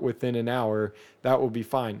out within an hour. That will be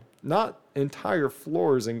fine. Not entire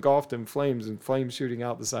floors engulfed in flames and flames shooting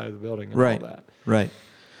out the side of the building and all that. Right.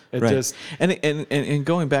 It just and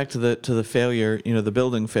going back to the failure, the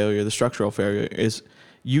building failure, the structural failure, is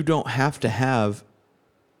you don't have to have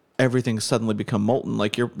everything suddenly become molten.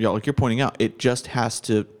 Like you're pointing out, it just has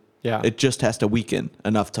to weaken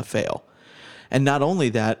enough to fail. And not only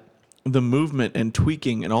that, the movement and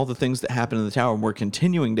tweaking and all the things that happened in the tower and were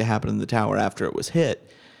continuing to happen in the tower after it was hit,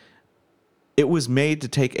 it was made to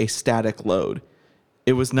take a static load.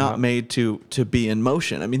 It was not made to be in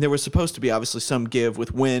motion. I mean, there was supposed to be obviously some give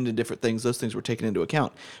with wind and different things. Those things were taken into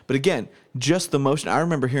account. But again, just the motion. I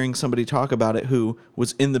remember hearing somebody talk about it who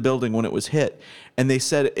was in the building when it was hit, and they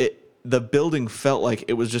said the building felt like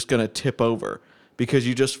it was just going to tip over because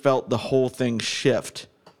you just felt the whole thing shift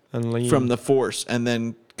and lean from the force and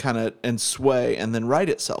then and sway and then right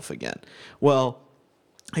itself again. Well,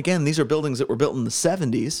 again, these are buildings that were built in the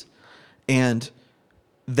 70s, and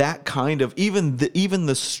that kind of even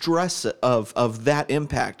the stress of that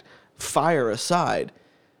impact, fire aside,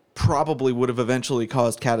 probably would have eventually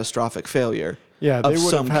caused catastrophic failure of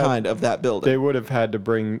some kind of that building. They would have had to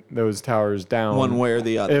bring those towers down one way or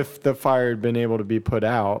the other if the fire had been able to be put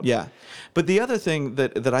out. Yeah. But the other thing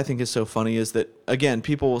that I think is so funny is that, again,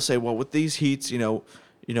 people will say, well, with these heats,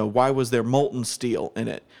 why was there molten steel in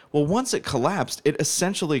it? Well, once it collapsed, it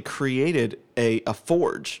essentially created a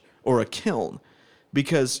forge or a kiln,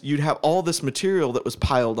 because you'd have all this material that was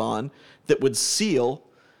piled on that would seal,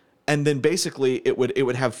 and then basically it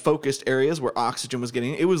would have focused areas where oxygen was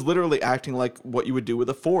getting. It was literally acting like what you would do with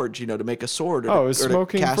a forge, to make a sword it was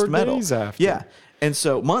smoking to cast for metal. days after. Yeah. And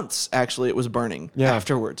so months, actually, it was burning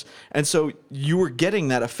afterwards. And so you were getting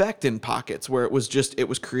that effect in pockets where it was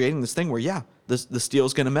creating this thing where, the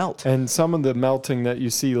steel's going to melt. And some of the melting that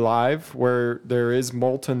you see live where there is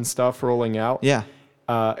molten stuff rolling out. Yeah.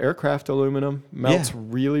 Aircraft aluminum melts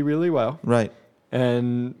really, really well. Right.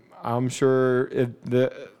 And I'm sure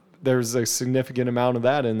there's a significant amount of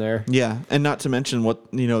that in there. Yeah. And not to mention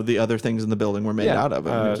what, the other things in the building were made out of.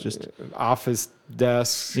 I mean, it's just office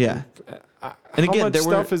desks. Yeah. And again, how much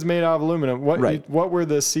stuff is made out of aluminum? What were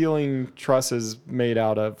the ceiling trusses made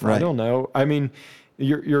out of? Right. I don't know. I mean,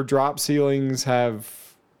 your drop ceilings have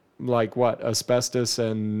like what, asbestos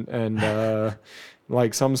and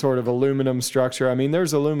like some sort of aluminum structure. I mean,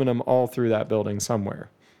 there's aluminum all through that building somewhere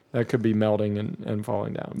that could be melting and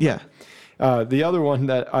falling down. Yeah. The other one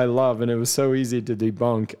that I love, and it was so easy to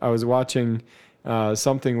debunk, I was watching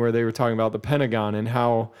something where they were talking about the Pentagon and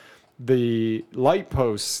how the light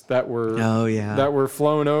posts that were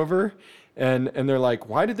flown over, and they're like,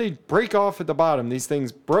 why did they break off at the bottom? These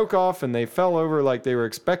things broke off and they fell over like they were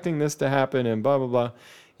expecting this to happen and blah, blah, blah.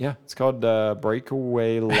 Yeah, it's called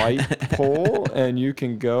breakaway light pole, and you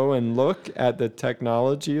can go and look at the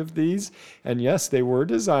technology of these. And yes, they were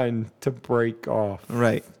designed to break off.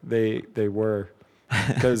 Right. They were,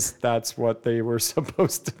 because that's what they were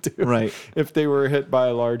supposed to do. Right. If they were hit by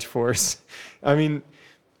a large force. I mean,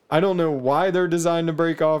 I don't know why they're designed to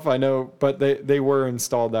break off. I know, but they were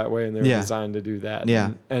installed that way, and they were designed to do that.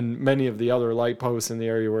 Yeah. And many of the other light posts in the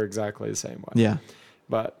area were exactly the same way. Yeah.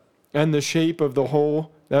 And the shape of the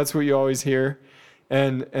hole, that's what you always hear.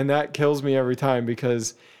 And that kills me every time,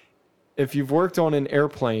 because if you've worked on an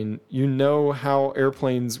airplane, you know how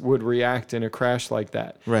airplanes would react in a crash like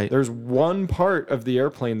that. Right. There's one part of the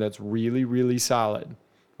airplane that's really, really solid.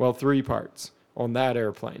 Well, 3 parts on that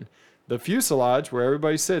airplane. The fuselage, where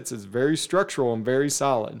everybody sits, is very structural and very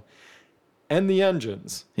solid. And the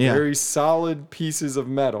engines, very solid pieces of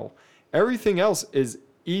metal. Everything else is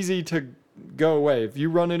easy to go away. If you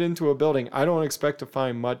run it into a building, I don't expect to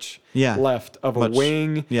find much left of a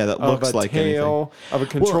wing, that looks of a like tail, of a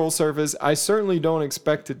control surface. I certainly don't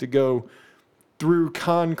expect it to go through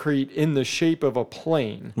concrete in the shape of a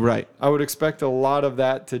plane. Right. I would expect a lot of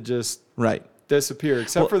that to just disappear,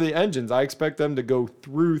 except for the engines. I expect them to go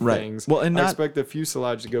through things. Well, and I expect the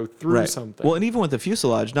fuselage to go through something. Well, and even with the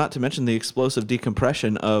fuselage, not to mention the explosive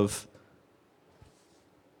decompression of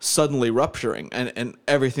suddenly rupturing and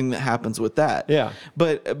everything that happens with that. Yeah.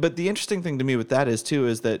 But the interesting thing to me with that is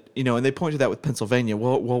that, and they point to that with Pennsylvania.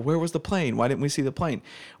 Well, where was the plane? Why didn't we see the plane?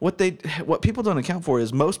 What people don't account for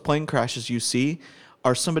is most plane crashes you see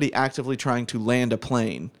are somebody actively trying to land a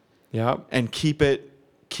plane. Yeah. And keep it,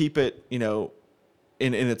 in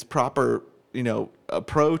its proper,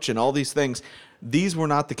 approach and all these things. These were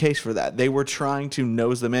not the case for that. They were trying to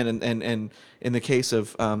nose them in. And in the case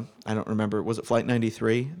of, I don't remember, was it Flight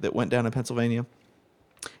 93 that went down in Pennsylvania?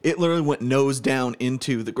 It literally went nose down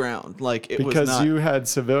into the ground. Because you had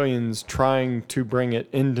civilians trying to bring it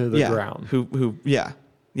into the ground. Yeah.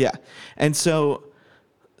 And so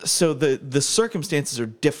the circumstances are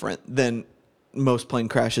different than most plane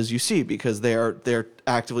crashes you see, because they're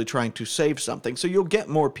actively trying to save something. So you'll get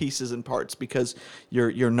more pieces and parts because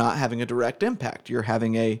you're not having a direct impact. You're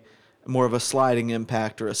having a more of a sliding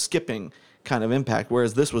impact or a skipping kind of impact,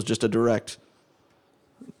 whereas this was just a direct,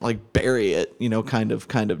 like, bury it, kind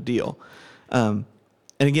of deal. And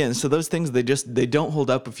again, so those things, they don't hold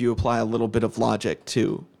up if you apply a little bit of logic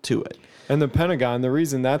to it. And the Pentagon, the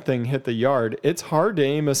reason that thing hit the yard, it's hard to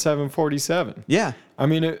aim a 747. Yeah. I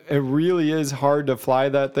mean, it really is hard to fly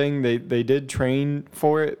that thing. They did train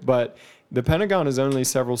for it, but the Pentagon is only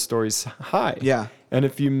several stories high. Yeah. And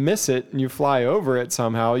if you miss it and you fly over it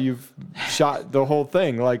somehow, you've shot the whole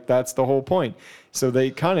thing. Like, that's the whole point. So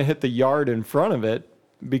they kind of hit the yard in front of it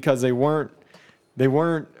because they weren't,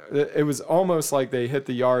 it was almost like they hit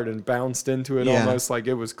the yard and bounced into it, almost like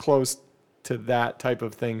it was close to that type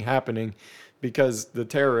of thing happening, because the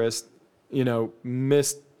terrorist,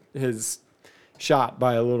 missed his shot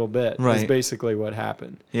by a little bit. Right. Is basically what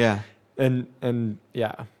happened. Yeah. And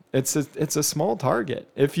yeah, it's a small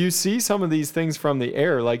target. If you see some of these things from the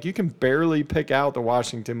air, like you can barely pick out the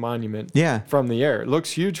Washington Monument from the air. It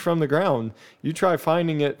looks huge from the ground. You try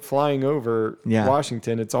finding it flying over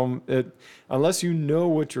Washington, unless you know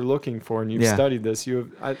what you're looking for and you've studied this.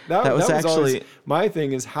 That was actually always my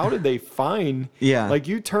thing is how did they find like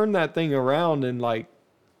you turn that thing around in like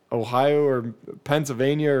Ohio or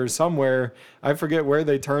Pennsylvania or somewhere. I forget where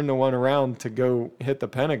they turned the one around to go hit the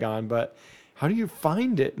Pentagon, but how do you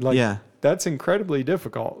find it? Like, that's incredibly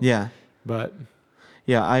difficult. Yeah. But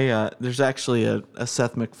there's actually a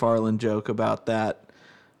Seth MacFarlane joke about that,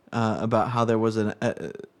 about how there was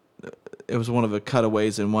it was one of the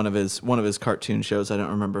cutaways in one of his cartoon shows. I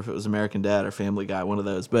don't remember if it was American Dad or Family Guy, one of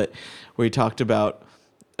those, but where he talked about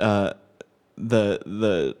the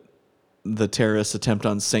terrorist attempt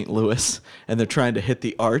on St. Louis, and they're trying to hit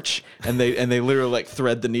the arch, and they literally like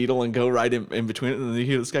thread the needle and go right in between it, and then you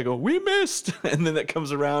hear this guy go, "We missed," and then it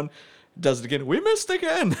comes around, does it again, "We missed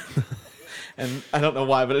again." And I don't know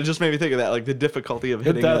why, but it just made me think of that, like the difficulty of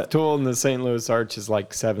hitting the death toll in the St. Louis Arch is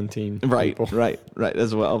like 17 people. Right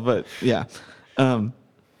as well. But yeah.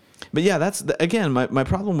 But yeah, that's again my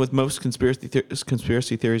problem with most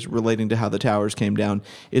conspiracy theories relating to how the towers came down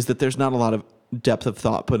is that there's not a lot of depth of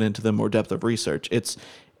thought put into them or depth of research. It's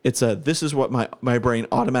this is what my brain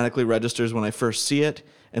automatically registers when I first see it,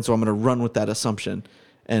 and so I'm going to run with that assumption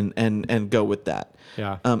and go with that.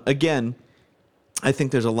 Yeah. Again, I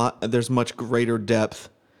think there's much greater depth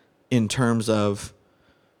in terms of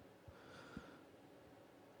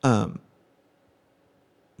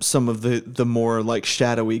some of the more like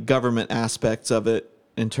shadowy government aspects of it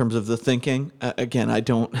in terms of the thinking. Again, I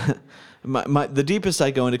don't. The deepest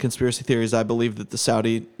I go into conspiracy theories, I believe that the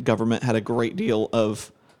Saudi government had a great deal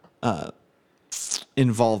of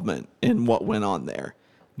involvement in what went on there.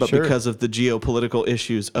 But because of the geopolitical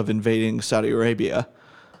issues of invading Saudi Arabia,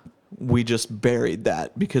 we just buried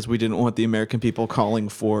that because we didn't want the American people calling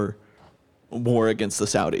for war against the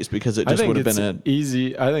Saudis, because it just would have been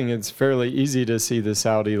easy. I think it's fairly easy to see the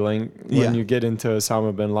Saudi link when you get into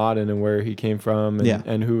Osama bin Laden and where he came from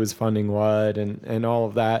and who was funding what and all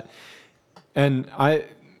of that. And I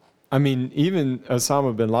mean, even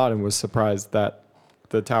Osama bin Laden was surprised that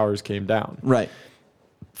the towers came down. Right.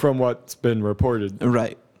 From what's been reported.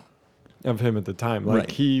 Right. Of him at the time.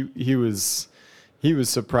 Like he was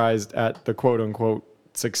surprised at the quote unquote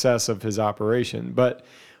success of his operation. But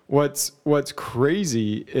what's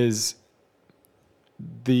crazy is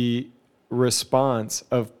the response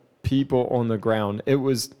of people on the ground. It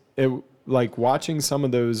like watching some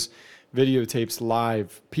of those videotapes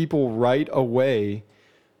live, people right away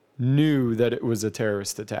knew that it was a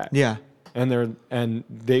terrorist attack. Yeah. And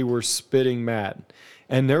they were spitting mad.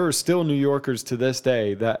 And there are still New Yorkers to this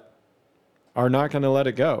day that are not going to let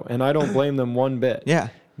it go. And I don't blame them one bit. Yeah.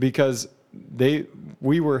 Because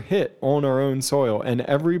we were hit on our own soil, and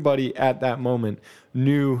everybody at that moment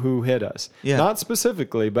knew who hit us. Yeah. Not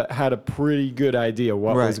specifically, but had a pretty good idea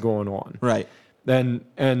what was going on. Right.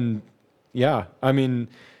 And yeah, I mean,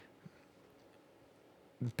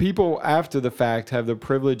 people after the fact have the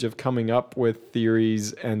privilege of coming up with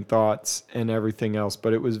theories and thoughts and everything else,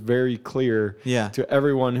 but it was very clear to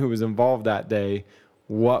everyone who was involved that day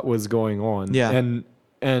what was going on. Yeah.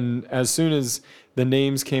 And as soon as the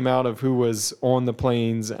names came out of who was on the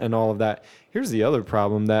planes and all of that, here's the other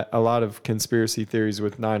problem that a lot of conspiracy theories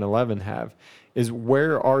with 9/11 have, is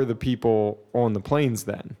where are the people on the planes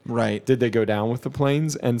then? Right. Did they go down with the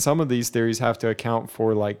planes? And some of these theories have to account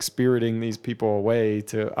for like spiriting these people away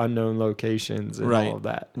to unknown locations and all of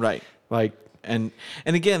that. Right. Like, and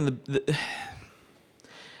again,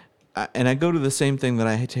 and I go to the same thing that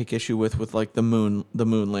I take issue with like the moon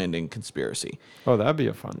landing conspiracy. Oh, that'd be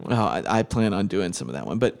a fun one. Oh, I plan on doing some of that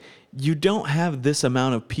one. But you don't have this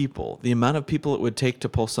amount of people, the amount of people it would take to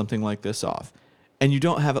pull something like this off. And you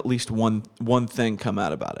don't have at least one thing come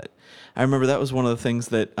out about it. I remember that was one of the things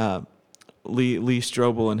that Lee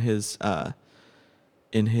Strobel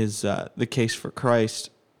in his The Case for Christ,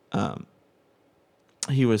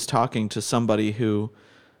 he was talking to somebody who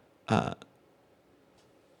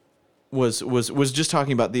was just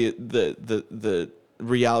talking about the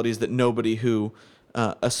realities that nobody who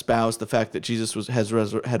espoused the fact that Jesus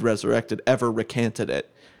had resurrected ever recanted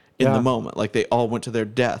it in the moment. Like they all went to their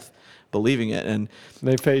death believing it, and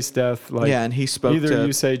they faced death. Like, and he spoke. Either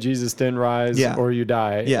you say Jesus didn't rise, or you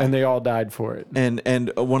die, and they all died for it.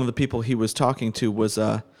 And one of the people he was talking to was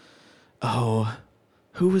who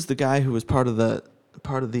was the guy who was part of the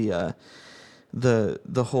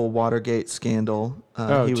whole Watergate scandal?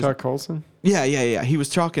 Chuck Colson. Yeah. He was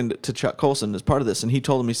talking to Chuck Colson as part of this, and he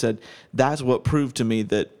told him, he said, that's what proved to me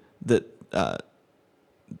that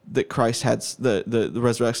that Christ had the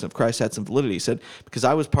resurrection of Christ had some validity. He said, because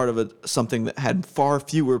I was part of something that had far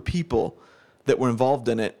fewer people that were involved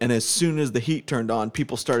in it, and as soon as the heat turned on,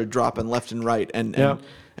 people started dropping left and right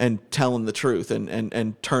and telling the truth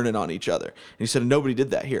and turning on each other. And he said, nobody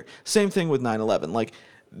did that here. Same thing with 9/11. Like,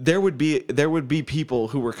 there would be people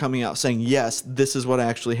who were coming out saying, yes, this is what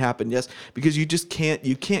actually happened. Yes, because you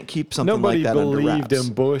can't keep something like that under wraps. Nobody believed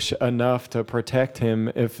in Bush enough to protect him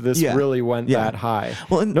if this really went that high.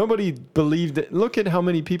 Well, and nobody believed it. Look at how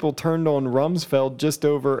many people turned on Rumsfeld just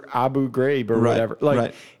over Abu Ghraib or whatever.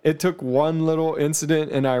 Like, it took one little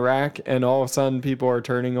incident in Iraq and all of a sudden people are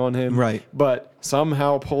turning on him. Right. But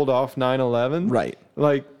somehow pulled off 9/11. Right.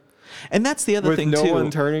 Like, and that's the other thing too. With no one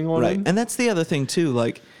turning on him. And that's the other thing too.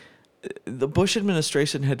 Like, the Bush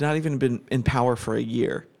administration had not even been in power for a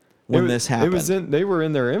year when this happened. They were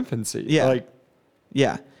in their infancy. Yeah. Like,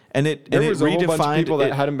 yeah. And it was redefined a whole bunch of people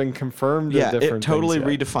that hadn't been confirmed. Yeah, it totally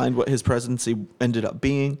redefined what his presidency ended up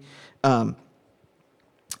being.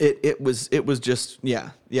 It was just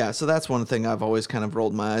yeah. So that's one thing I've always kind of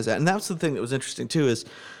rolled my eyes at, and that's the thing that was interesting too. Is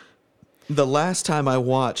the last time I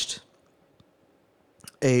watched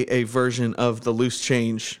a version of the Loose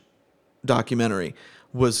Change documentary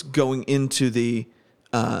was going into the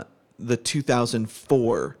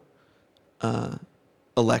 2004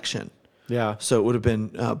 election. Yeah. So it would have been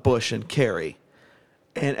Bush and Kerry.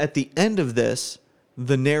 And at the end of this,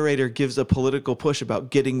 the narrator gives a political push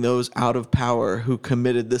about getting those out of power who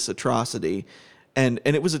committed this atrocity. And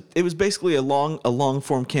it was basically a long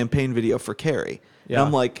form campaign video for Kerry. Yeah. And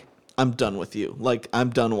I'm like, I'm done with you. Like, I'm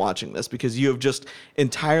done watching this because you have just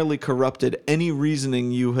entirely corrupted any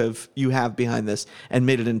reasoning you have behind this and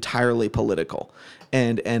made it entirely political.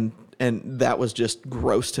 And that was just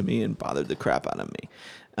gross to me and bothered the crap out of me.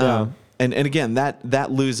 Yeah. And again,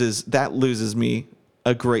 that loses me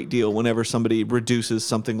a great deal whenever somebody reduces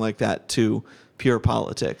something like that to pure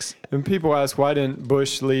politics. And people ask, why didn't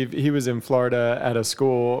Bush leave? He was in Florida at a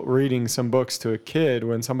school reading some books to a kid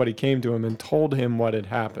when somebody came to him and told him what had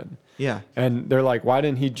happened. Yeah. And they're like, why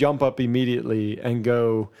didn't he jump up immediately and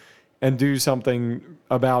go and do something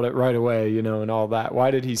about it right away, and all that? Why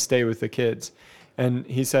did he stay with the kids? And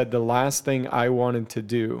he said, the last thing I wanted to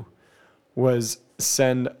do was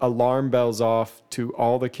send alarm bells off to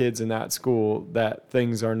all the kids in that school that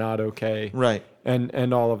things are not okay. Right.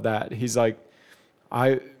 And all of that. He's like,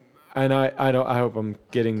 I hope I'm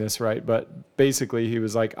getting this right, but basically he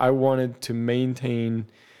was like, I wanted to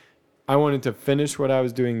finish what I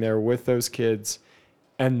was doing there with those kids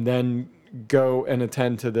and then go and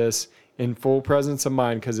attend to this in full presence of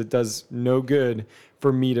mind, because it does no good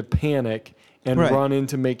for me to panic and run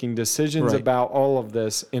into making decisions about all of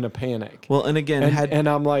this in a panic. Well, and again, and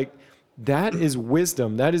I'm like, that is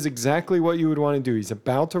wisdom. That is exactly what you would want to do. He's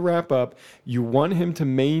about to wrap up. You want him to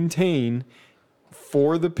maintain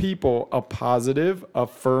for the people a positive,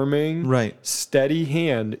 affirming, steady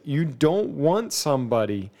hand. You don't want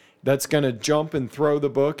somebody that's going to jump and throw the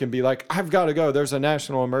book and be like, I've got to go. There's a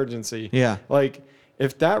national emergency. Yeah. Like,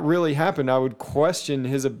 if that really happened, I would question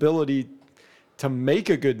his ability to make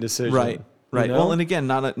a good decision. Right. Well, and again,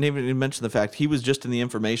 not even to mention the fact he was just in the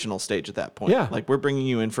informational stage at that point. Yeah. Like, we're bringing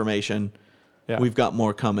you information. Yeah. We've got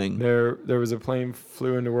more coming. There was a plane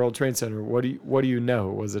flew into World Trade Center. What do you know?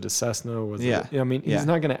 Was it a Cessna? Was it? I mean, he's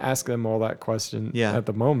not going to ask them all that question at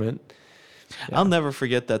the moment. Yeah. I'll never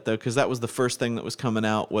forget that though, because that was the first thing that was coming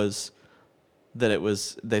out was that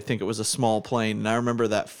they think it was a small plane, and I remember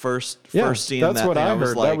that first seeing that. That's what I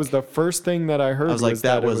heard. That was the first thing that I heard. I was like,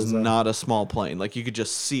 that was not a small plane. Like, you could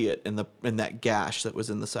just see it in that gash that was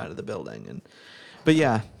in the side of the building. But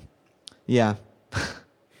yeah.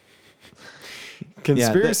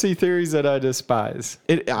 Conspiracy theories that I despise.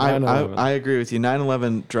 I agree with you.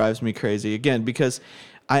 9/11 drives me crazy again because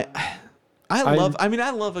I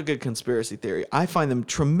love a good conspiracy theory. I find them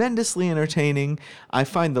tremendously entertaining. I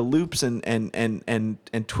find the loops and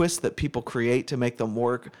twists that people create to make them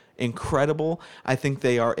work incredible. I think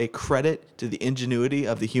they are a credit to the ingenuity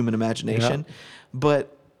of the human imagination. Yeah.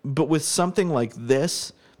 But with something like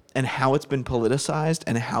this and how it's been politicized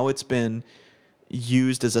and how it's been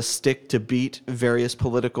used as a stick to beat various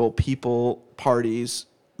political people, parties,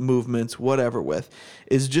 movements, whatever with,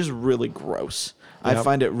 is just really gross. Yep. I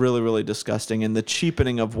find it really, really disgusting, and the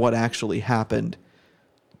cheapening of what actually happened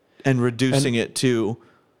and reducing it to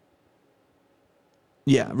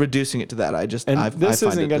that. This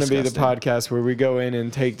isn't going to be the podcast where we go in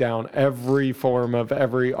and take down every form of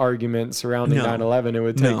every argument surrounding 9/11. It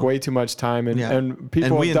would take way too much time, and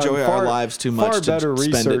people we have enjoy done our lives too much far better to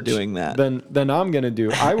spend research it doing that than I'm going to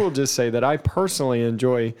do. I will just say that I personally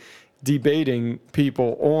enjoy debating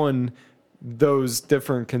people on those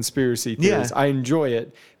different conspiracy theories. Yeah. I enjoy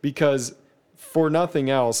it because for nothing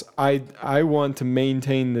else, I want to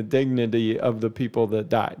maintain the dignity of the people that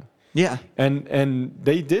died. Yeah. And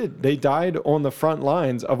they did. They died on the front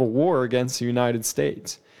lines of a war against the United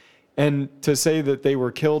States. And to say that they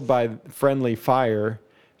were killed by friendly fire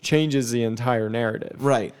changes the entire narrative.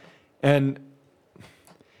 Right. And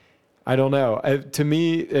I don't know. To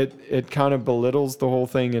me, it kind of belittles the whole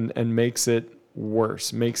thing and makes it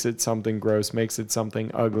worse, makes it something gross, makes it something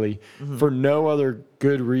ugly for no other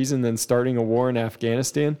good reason than starting a war in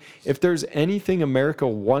Afghanistan. If there's anything America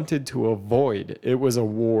wanted to avoid, it was a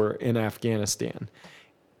war in Afghanistan.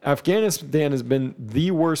 Afghanistan has been the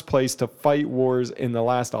worst place to fight wars in the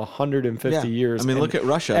last 150 years. I mean, look at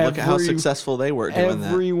Russia. Look at how successful they were doing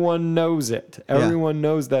that. Everyone knows it. Everyone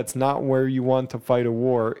knows that's not where you want to fight a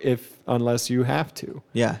war unless you have to.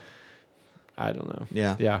 Yeah. I don't know.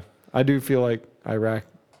 Yeah. Yeah. I do feel like Iraq,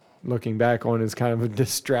 looking back on, is kind of a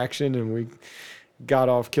distraction, and we got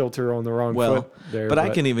off kilter on the wrong foot there. But I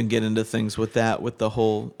can even get into things with that, with the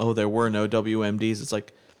whole, there were no WMDs. It's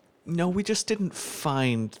like, no, we just didn't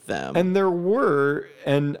find them. And there were,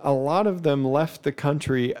 and a lot of them left the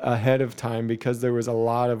country ahead of time because there was a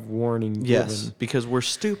lot of warning given. Yes, because we're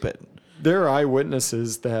stupid. There are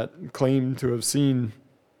eyewitnesses that claim to have seen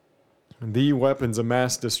the weapons of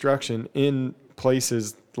mass destruction in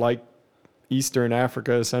places like Eastern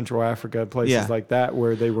Africa, Central Africa, places like that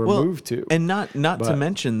where they were moved to. And not to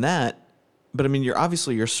mention that, but I mean,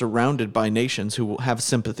 you're surrounded by nations who will have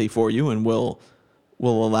sympathy for you and will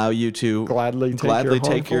allow you to gladly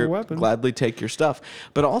take your stuff.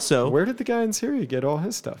 But also, where did the guy in Syria get all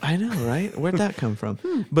his stuff? I know, right? Where'd that come from?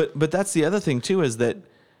 But that's the other thing too, is that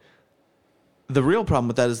the real problem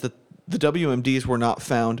with that is that the WMDs were not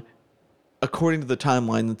found according to the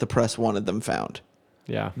timeline that the press wanted them found.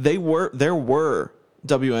 Yeah. There were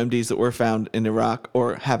WMDs that were found in Iraq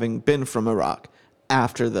or having been from Iraq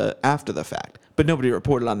after the fact. But nobody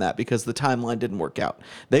reported on that because the timeline didn't work out.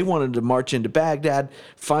 They wanted to march into Baghdad,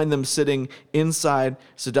 find them sitting inside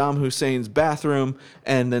Saddam Hussein's bathroom,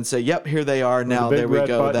 and then say, "Yep, here they are. Now there we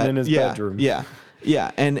go." In his bedroom. Yeah.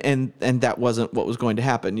 And that wasn't what was going to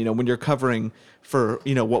happen. You know, when you're covering for,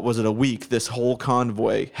 what was it, a week, this whole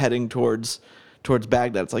convoy heading towards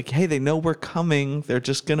Baghdad. It's like, hey, they know we're coming. They're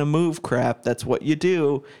just gonna move crap. That's what you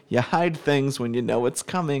do. You hide things when you know it's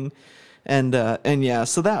coming. And yeah,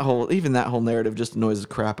 so that whole narrative just annoys the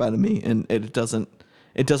crap out of me, and it doesn't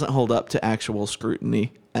hold up to actual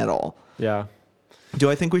scrutiny at all. Yeah. Do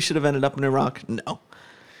I think we should have ended up in Iraq?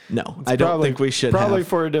 No, I don't think we should. Probably have.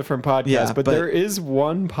 For a different podcast. Yeah, but there is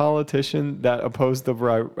one politician that opposed the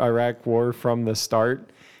Iraq war from the start,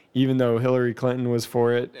 even though Hillary Clinton was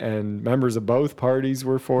for it, and members of both parties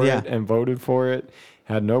were for it and voted for it.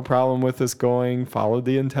 Had no problem with us going, followed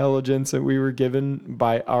the intelligence that we were given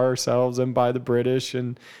by ourselves and by the British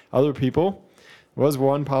and other people. Was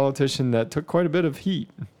one politician that took quite a bit of heat.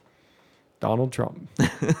 Donald Trump.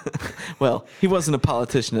 Well, he wasn't a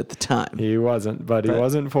politician at the time. He wasn't, but he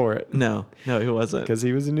wasn't for it. No, he wasn't. Because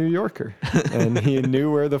he was a New Yorker, and he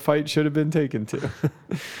knew where the fight should have been taken to.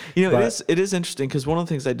 It is interesting because one of the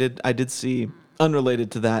things I did see unrelated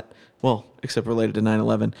to that, well, except related to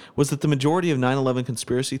 9/11, was that the majority of 9/11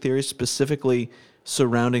 conspiracy theories, specifically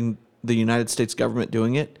surrounding the United States government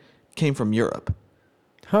doing it, came from Europe.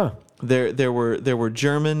 Huh. There were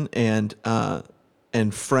German and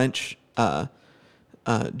French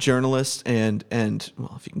journalists and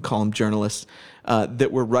well, if you can call them journalists,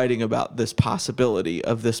 that were writing about this possibility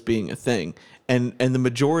of this being a thing, and the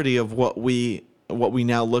majority of what we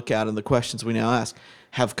now look at and the questions we now ask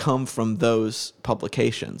have come from those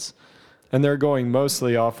publications. And they're going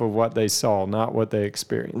mostly off of what they saw, not what they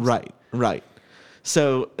experienced. Right.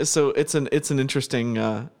 So it's an interesting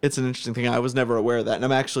thing. I was never aware of that, and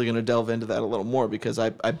I'm actually going to delve into that a little more because I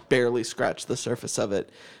barely scratched the surface of it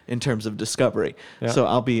in terms of discovery. Yeah. So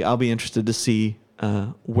I'll be interested to see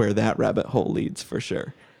where that rabbit hole leads for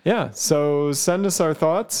sure. Yeah. So send us our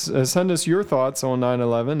thoughts. Send us your thoughts on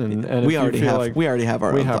 9/11, and we if already you feel have like we already have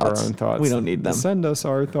our own thoughts. We don't need them. Send us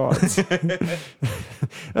our thoughts.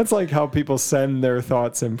 That's like how people send their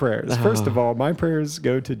thoughts and prayers. First of all, my prayers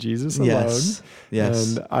go to Jesus alone.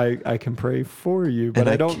 Yes. And I can pray for you, but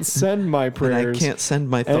I don't send my prayers. And I can't send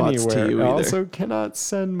my thoughts anywhere. to you either. I also cannot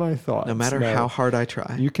send my thoughts. No matter how hard I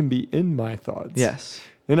try. You can be in my thoughts. Yes.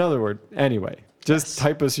 In other words, anyway. Just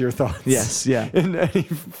type us your thoughts. Yes, yeah. In any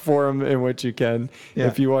forum in which you can. Yeah.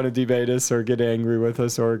 If you want to debate us or get angry with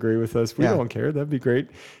us or agree with us, we don't care. That'd be great.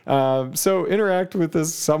 So interact with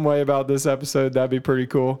us some way about this episode. That'd be pretty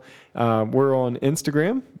cool. We're on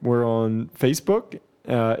Instagram. We're on Facebook.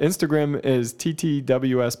 Instagram is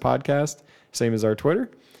TTWS Podcast, same as our Twitter.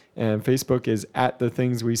 And Facebook is at The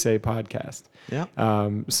Things We Say Podcast. Yeah.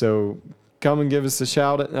 So come and give us a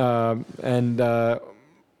shout and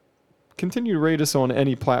continue to rate us on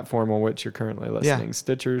any platform on which you're currently listening. Yeah.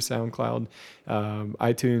 Stitcher, SoundCloud,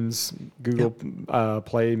 iTunes, Google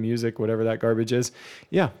Play Music, whatever that garbage is.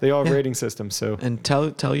 Yeah, they all have rating systems. So And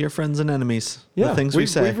tell your friends and enemies the things we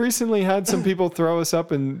say. We've recently had some people throw us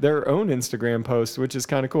up in their own Instagram posts, which is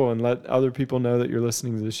kind of cool, and let other people know that you're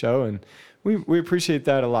listening to the show. And we appreciate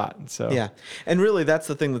that a lot. So Yeah. And really, that's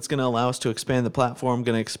the thing that's going to allow us to expand the platform,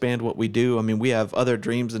 going to expand what we do. I mean, we have other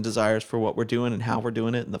dreams and desires for what we're doing and how we're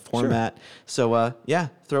doing it and the format. So, yeah,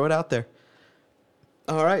 throw it out there.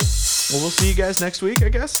 All right. Well, we'll see you guys next week, I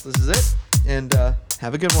guess. This is it. And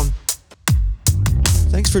have a good one.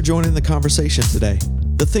 Thanks for joining the conversation today.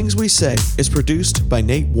 The Things We Say is produced by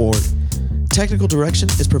Nate Ward. Technical direction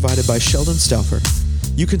is provided by Sheldon Stauffer.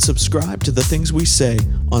 You can subscribe to The Things We Say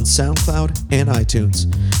on SoundCloud and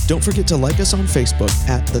iTunes. Don't forget to like us on Facebook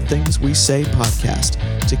at The Things We Say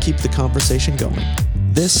Podcast to keep the conversation going.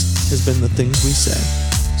 This has been The Things We Say.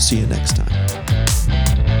 See you next time.